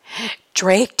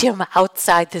 dragged him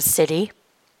outside the city,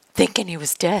 thinking he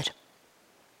was dead.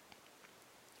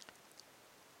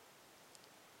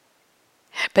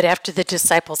 But after the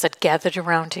disciples had gathered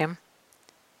around him,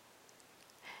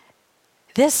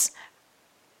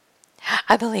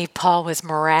 I believe Paul was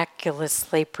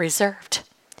miraculously preserved.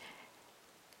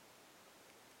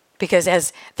 Because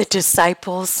as the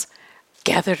disciples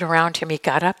gathered around him, he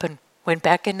got up and went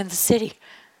back into the city.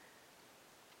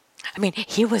 I mean,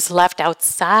 he was left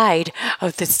outside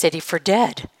of the city for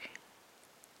dead.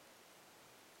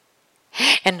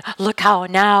 And look how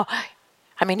now,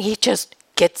 he just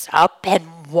gets up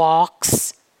and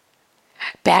walks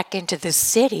back into the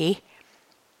city.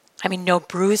 No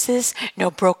bruises,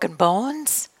 no broken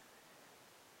bones.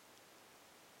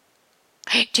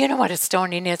 Do you know what a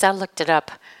stoning is? I looked it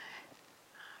up.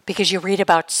 Because you read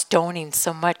about stoning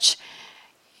so much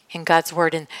in God's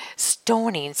Word, and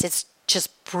stonings, it's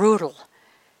just brutal.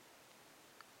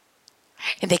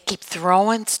 And they keep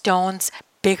throwing stones,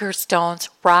 bigger stones,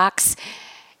 rocks,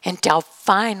 until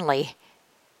finally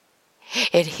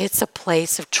it hits a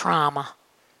place of trauma.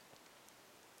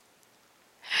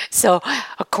 So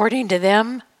according to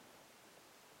them,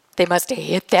 they must have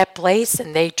hit that place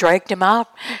and they dragged him out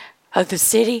of the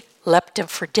city, left him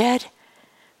for dead.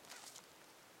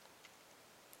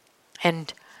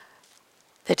 And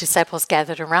the disciples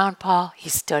gathered around Paul. He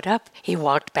stood up. He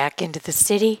walked back into the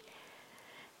city.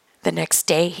 The next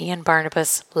day, he and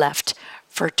Barnabas left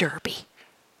for Derbe.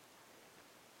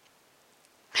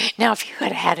 Now, if you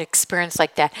had had an experience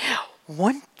like that,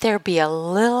 wouldn't there be a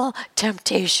little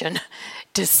temptation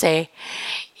to say,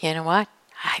 you know what?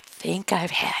 I think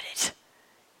I've had it.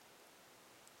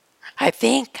 I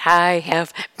think I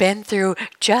have been through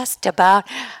just about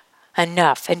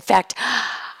enough. In fact,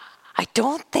 I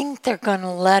don't think they're going to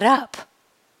let up.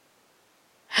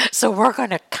 So we're going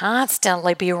to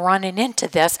constantly be running into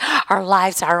this. Our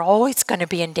lives are always going to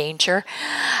be in danger.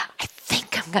 I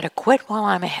think I'm going to quit while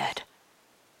I'm ahead.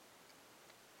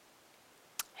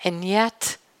 And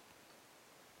yet,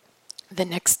 the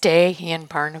next day, he and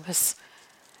Barnabas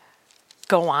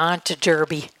go on to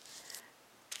Derbe.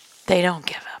 They don't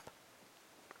give up.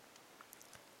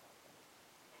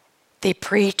 They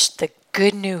preached the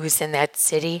good news in that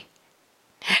city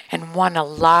and won a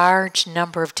large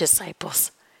number of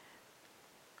disciples.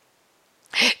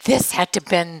 This had to have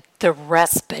been the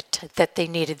respite that they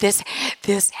needed.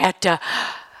 This had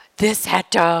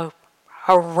to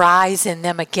arise in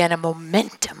them again, a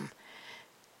momentum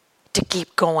to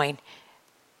keep going.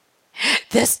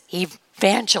 This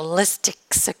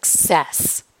evangelistic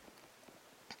success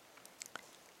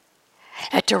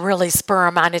had to really spur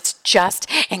them on. It's just,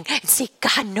 and see,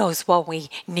 God knows what we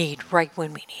need right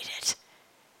when we need it.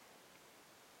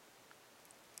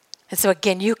 And so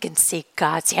again, you can see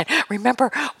God's hand.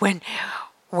 Remember when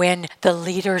the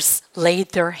leaders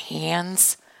laid their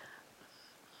hands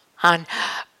on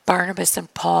Barnabas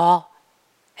and Paul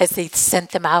as they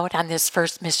sent them out on this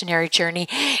first missionary journey?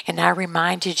 And I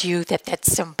reminded you that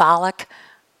that's symbolic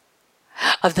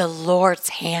of the Lord's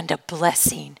hand of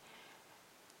blessing.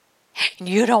 And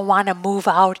you don't want to move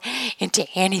out into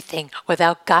anything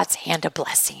without God's hand of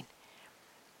blessing.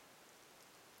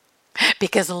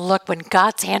 Because look, when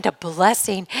God's hand of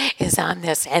blessing is on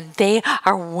this and they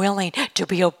are willing to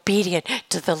be obedient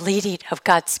to the leading of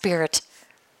God's Spirit,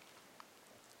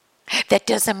 that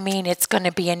doesn't mean it's going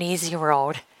to be an easy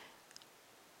road.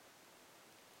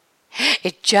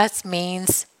 It just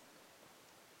means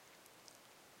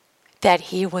that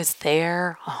He was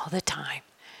there all the time.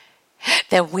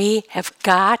 That we have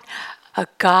got a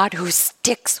God who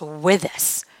sticks with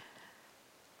us.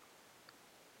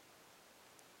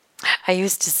 I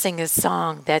used to sing a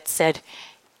song that said,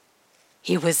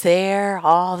 He was there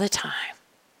all the time,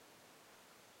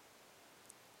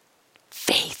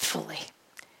 faithfully.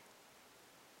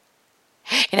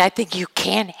 And I think you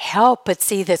can't help but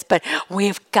see this, but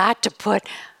we've got to put,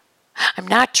 I'm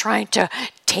not trying to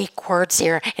take words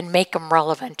here and make them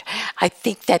relevant. I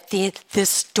think that this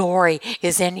story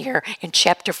is in here in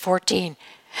chapter 14.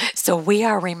 So we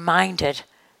are reminded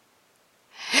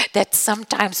that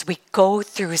sometimes we go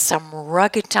through some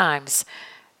rugged times,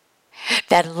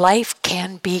 that life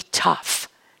can be tough,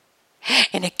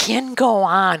 and it can go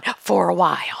on for a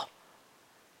while.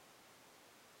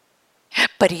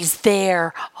 But he's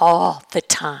there all the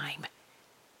time.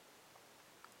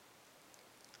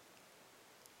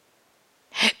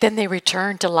 Then they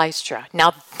returned to Lystra.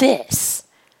 Now this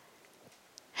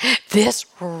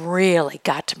really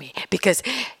got to me, because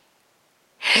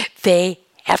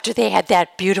after they had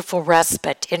that beautiful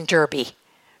respite in Derbe,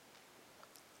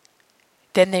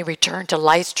 then they returned to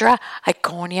Lystra,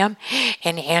 Iconium,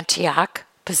 and Antioch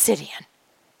Pisidian.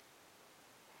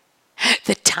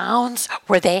 The towns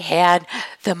where they had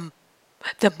the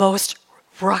most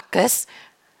ruckus,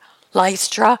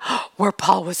 Lystra, where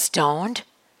Paul was stoned,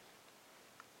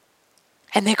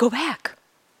 and they go back.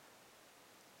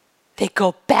 They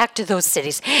go back to those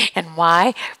cities. And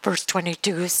why? Verse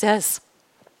 22 says,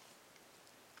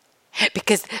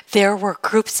 because there were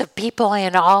groups of people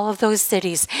in all of those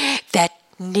cities that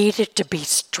needed to be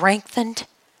strengthened,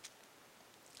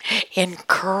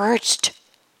 encouraged,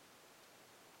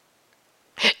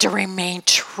 to remain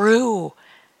true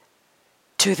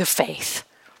to the faith.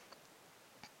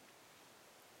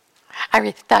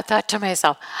 I thought to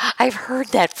myself, I've heard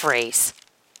that phrase.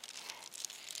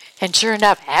 And sure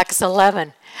enough, Acts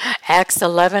 11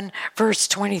 verse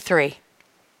 23.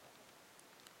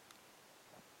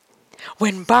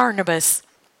 When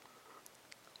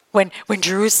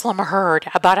Jerusalem heard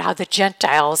about how the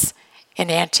Gentiles in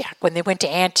Antioch, when they went to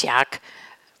Antioch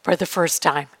for the first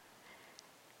time,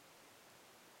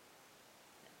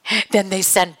 then they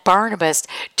sent Barnabas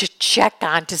to check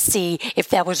on to see if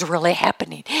that was really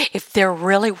happening, if there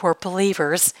really were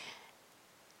believers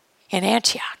in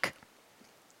Antioch.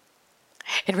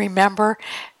 And remember,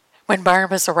 when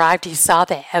Barnabas arrived, he saw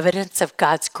the evidence of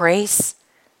God's grace.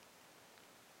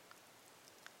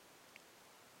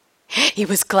 He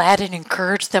was glad and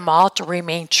encouraged them all to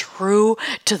remain true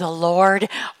to the Lord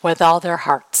with all their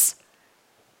hearts.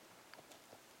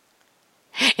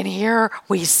 And here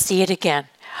we see it again.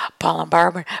 Paul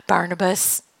and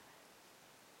Barnabas,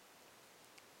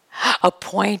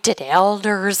 appointed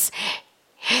elders.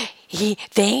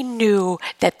 They knew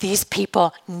that these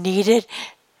people needed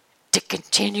to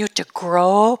continue to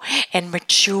grow and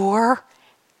mature.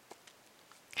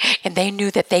 And they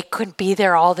knew that they couldn't be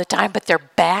there all the time, but they're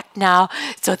back now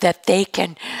so that they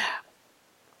can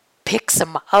pick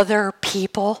some other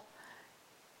people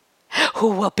who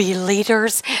will be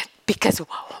leaders. Because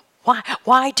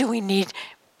why do we need?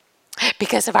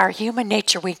 Because of our human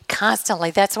nature, we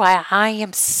constantly, that's why I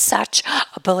am such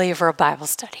a believer of Bible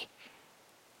study.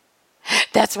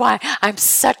 That's why I'm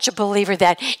such a believer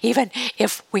that even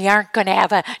if we aren't going to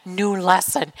have a new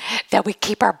lesson, that we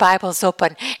keep our Bibles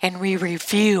open and we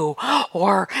review,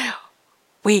 or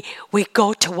we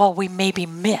go to what we maybe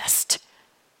missed,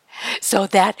 so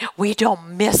that we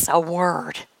don't miss a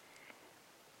word.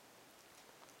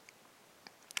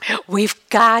 We've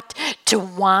got to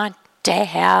want to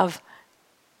have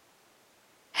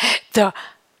that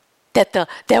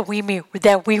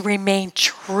we remain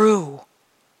true.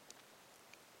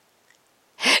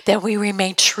 That we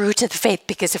remain true to the faith,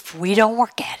 because if we don't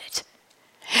work at it,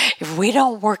 if we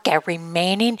don't work at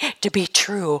remaining to be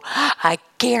true, I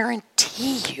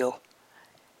guarantee you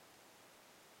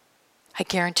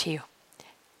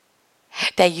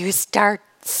that you start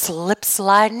slip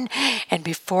sliding, and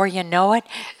before you know it,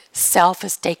 self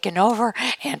is taken over,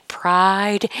 and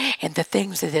pride, and the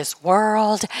things of this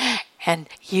world, and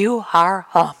you are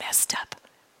all messed up.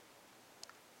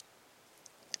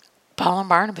 Paul and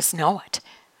Barnabas know it.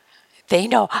 They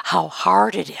know how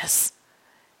hard it is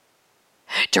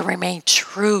to remain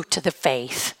true to the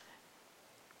faith.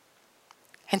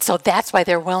 And so that's why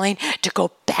they're willing to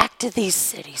go back to these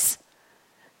cities,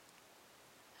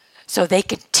 so they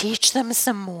can teach them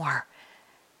some more,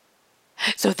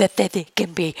 so that they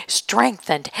can be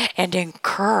strengthened and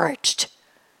encouraged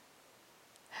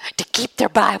to keep their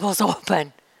Bibles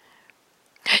open,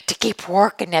 to keep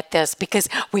working at this, because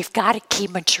we've got to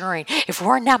keep maturing. If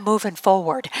we're not moving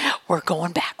forward, we're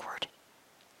going backward.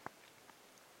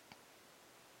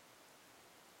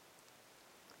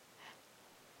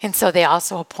 And so they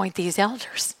also appoint these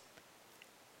elders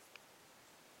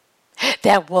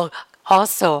that will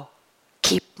also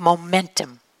keep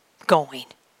momentum going.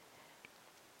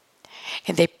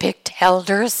 And they picked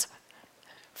elders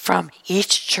from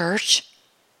each church,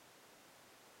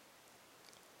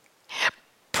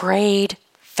 prayed,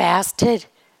 fasted,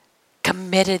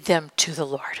 committed them to the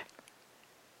Lord,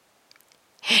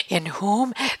 in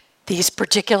whom these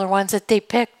particular ones that they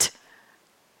picked,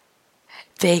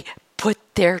 they put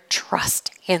their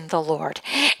trust in the Lord,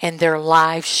 and their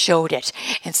lives showed it.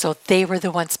 And so they were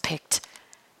the ones picked.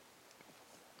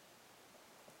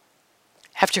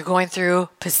 After going through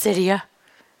Pisidia,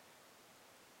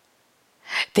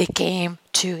 they came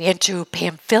into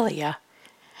Pamphylia.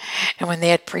 And when they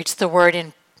had preached the word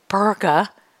in Perga,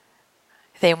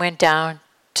 they went down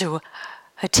to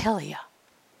Attalia.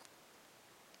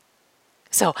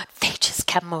 So they just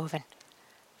kept moving.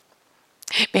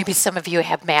 Maybe some of you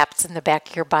have maps in the back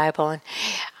of your Bible, and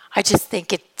I just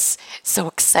think it's so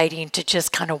exciting to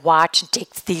just kind of watch and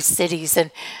take these cities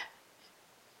and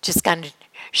just kind of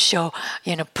show,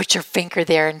 put your finger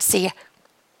there and see.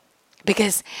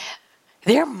 Because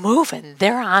they're moving,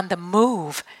 they're on the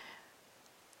move.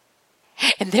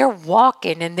 And they're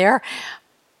walking, and they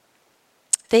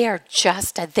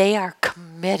are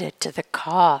committed to the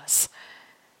cause.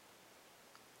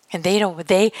 And they don't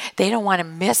want to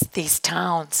miss these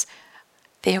towns.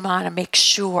 They want to make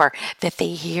sure that they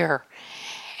hear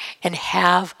and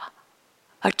have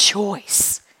a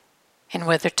choice in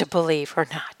whether to believe or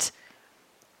not.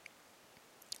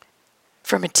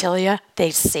 From Attalia,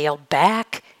 they sailed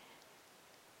back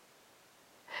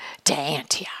to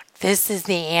Antioch. This is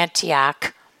the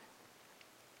Antioch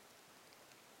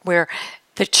where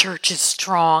the church is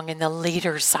strong and the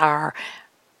leaders are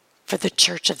for the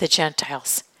church of the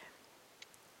Gentiles.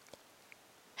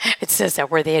 It says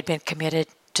that where they had been committed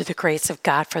to the grace of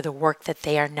God for the work that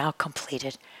they are now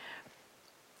completed.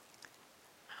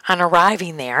 On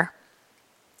arriving there,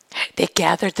 they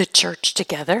gathered the church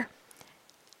together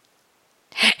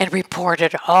and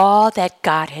reported all that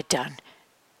God had done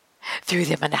through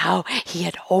them and how he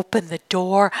had opened the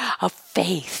door of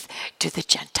faith to the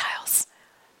Gentiles.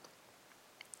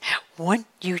 Wouldn't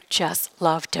you just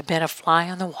love to have been a fly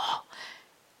on the wall?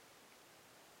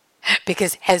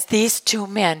 Because as these two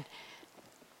men,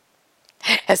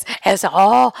 as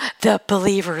all the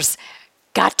believers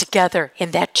got together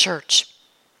in that church,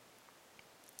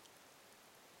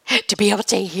 to be able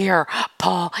to hear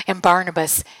Paul and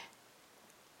Barnabas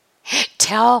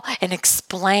tell and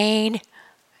explain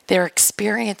their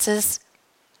experiences,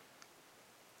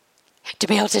 to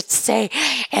be able to say,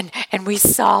 and we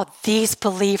saw these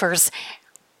believers,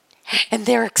 and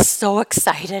they're so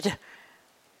excited.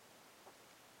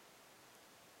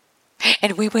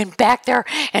 And we went back there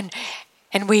and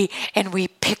we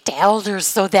picked elders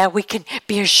so that we can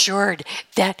be assured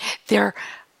that their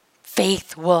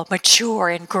faith will mature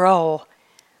and grow.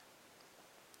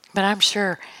 But I'm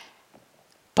sure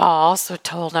Paul also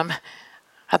told them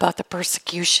about the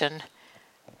persecution.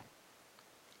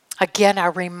 Again, a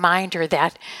reminder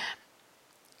that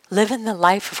living the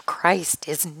life of Christ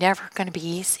is never going to be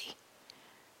easy.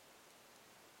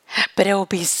 But it will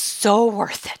be so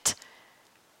worth it.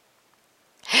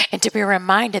 And to be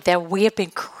reminded that we have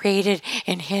been created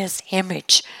in his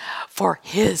image for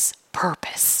his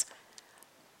purpose.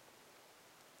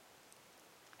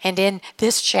 And in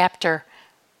this chapter,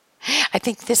 I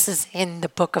think this is in the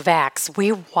book of Acts,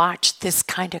 we watch this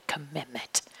kind of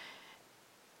commitment.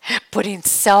 Putting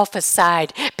self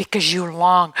aside because you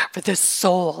long for the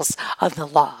souls of the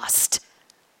lost.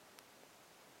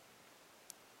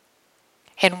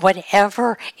 And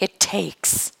whatever it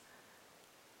takes.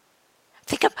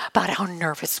 Think about how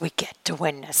nervous we get to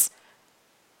witness.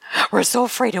 We're so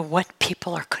afraid of what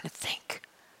people are going to think.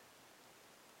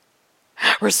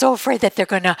 We're so afraid that they're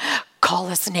going to call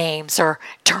us names or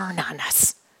turn on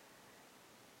us.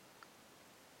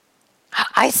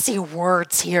 I see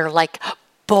words here like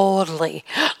boldly,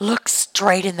 look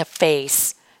straight in the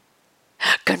face,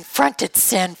 confronted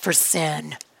sin for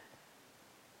sin,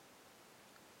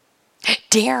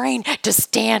 daring to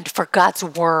stand for God's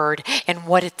word and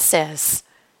what it says,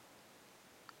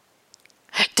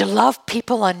 to love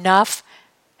people enough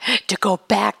to go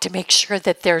back to make sure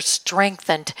that they're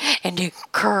strengthened and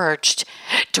encouraged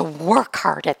to work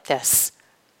hard at this.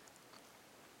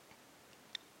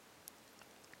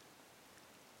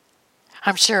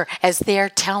 I'm sure as they're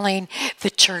telling the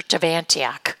church of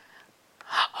Antioch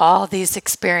all these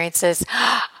experiences,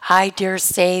 I dare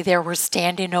say there were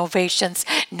standing ovations,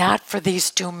 not for these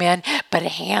two men, but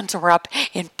hands were up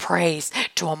in praise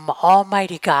to an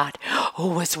almighty God who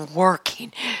was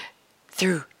working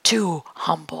through two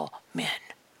humble men.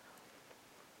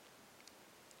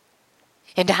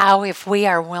 And how, if we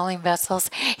are willing vessels,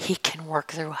 He can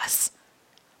work through us.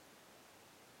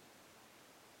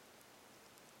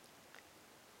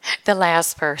 The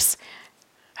last verse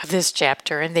of this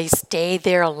chapter, and they stayed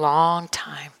there a long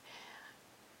time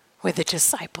with the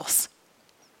disciples.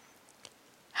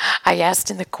 I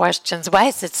asked in the questions, why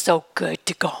is it so good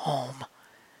to go home?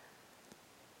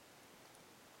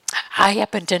 I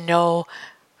happen to know,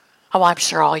 I'm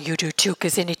sure all you do too,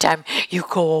 because anytime you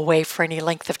go away for any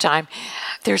length of time,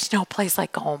 there's no place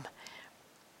like home.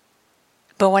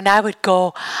 But when I would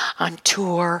go on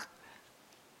tour,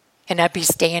 and I'd be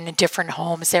staying in different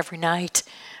homes every night,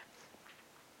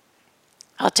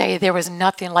 I'll tell you, there was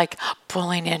nothing like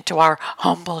pulling into our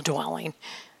humble dwelling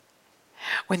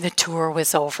when the tour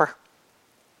was over.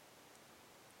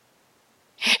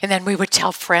 And then we would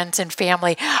tell friends and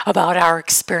family about our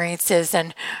experiences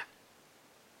and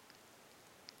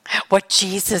what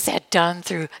Jesus had done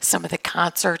through some of the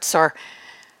concerts or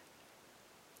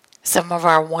some of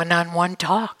our one-on-one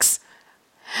talks.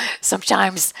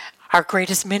 Sometimes our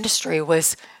greatest ministry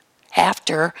was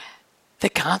after the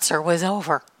concert was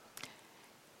over.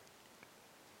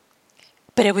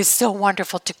 But it was so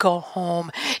wonderful to go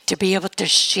home, to be able to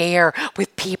share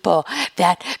with people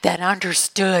that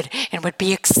understood and would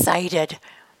be excited.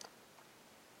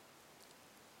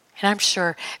 And I'm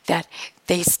sure that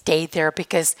they stayed there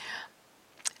because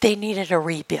they needed a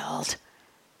rebuild.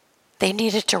 They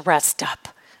needed to rest up.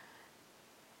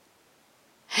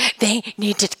 They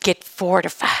needed to get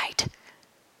fortified.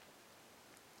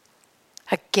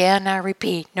 Again, I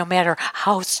repeat, no matter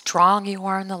how strong you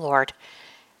are in the Lord,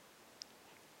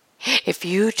 if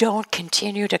you don't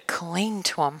continue to cling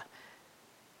to Him,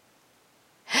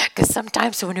 because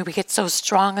sometimes when we get so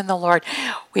strong in the Lord,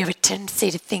 we have a tendency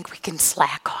to think we can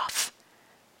slack off.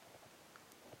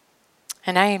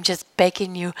 And I am just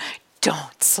begging you,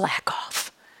 don't slack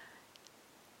off.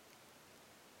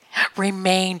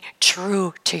 Remain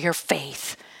true to your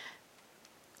faith.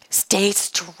 Stay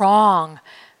strong.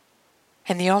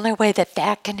 And the only way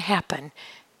that can happen,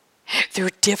 through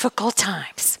difficult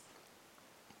times,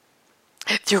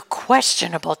 through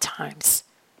questionable times,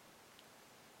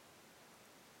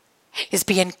 is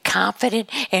being confident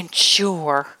and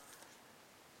sure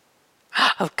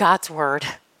of God's Word.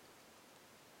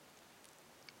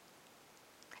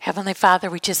 Heavenly Father,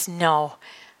 we just know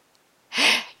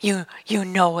you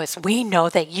know us. We know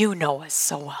that you know us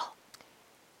so well.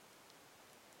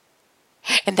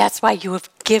 And that's why you have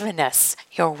given us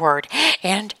your Word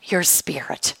and your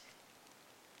Spirit.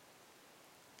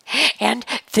 And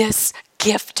this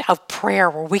gift of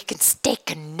prayer where we can stay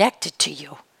connected to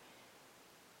you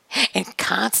and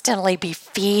constantly be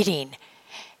feeding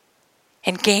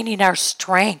and gaining our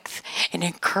strength and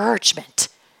encouragement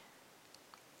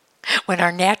when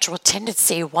our natural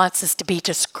tendency wants us to be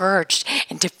discouraged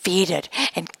and defeated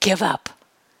and give up.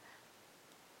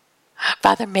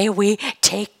 Father, may we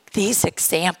take these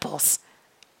examples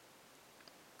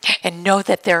and know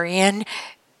that they're in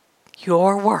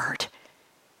your Word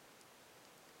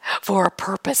for a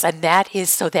purpose, and that is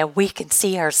so that we can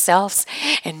see ourselves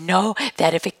and know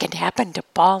that if it can happen to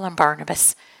Paul and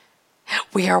Barnabas,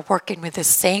 we are working with the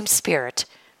same Spirit,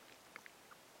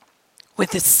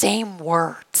 with the same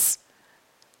words.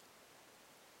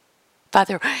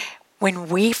 Father, when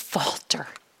we falter,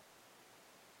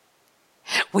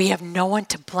 we have no one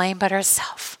to blame but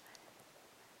ourselves.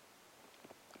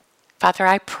 Father,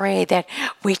 I pray that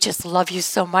we just love you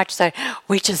so much that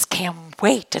we just can't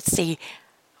wait to see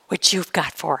what you've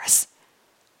got for us.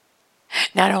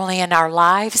 Not only in our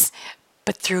lives,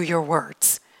 but through your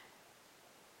words.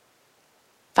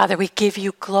 Father, we give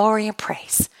you glory and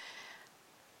praise.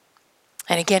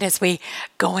 And again, as we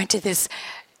go into this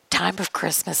time of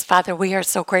Christmas, Father, we are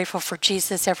so grateful for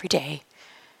Jesus every day.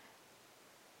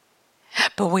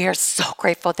 But we are so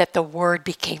grateful that the Word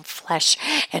became flesh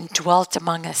and dwelt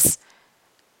among us.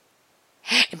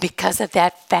 And because of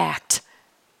that fact,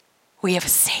 we have a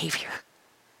Savior.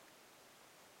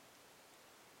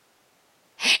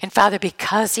 And Father,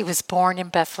 because he was born in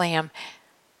Bethlehem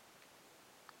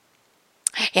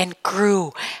and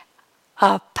grew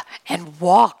up and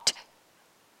walked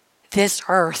this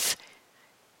earth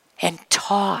and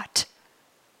taught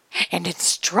and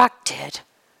instructed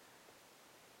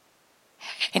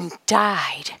and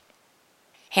died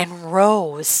and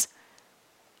rose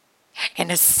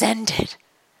and ascended.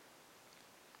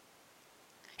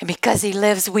 And because he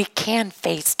lives, we can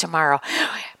face tomorrow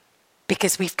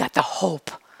because we've got the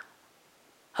hope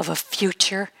of a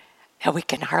future that we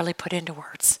can hardly put into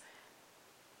words.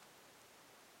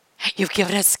 You've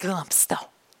given us a glimpse, though.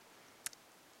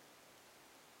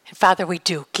 And Father, we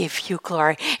do give you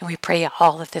glory, and we pray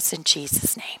all of this in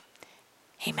Jesus' name.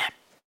 Amen.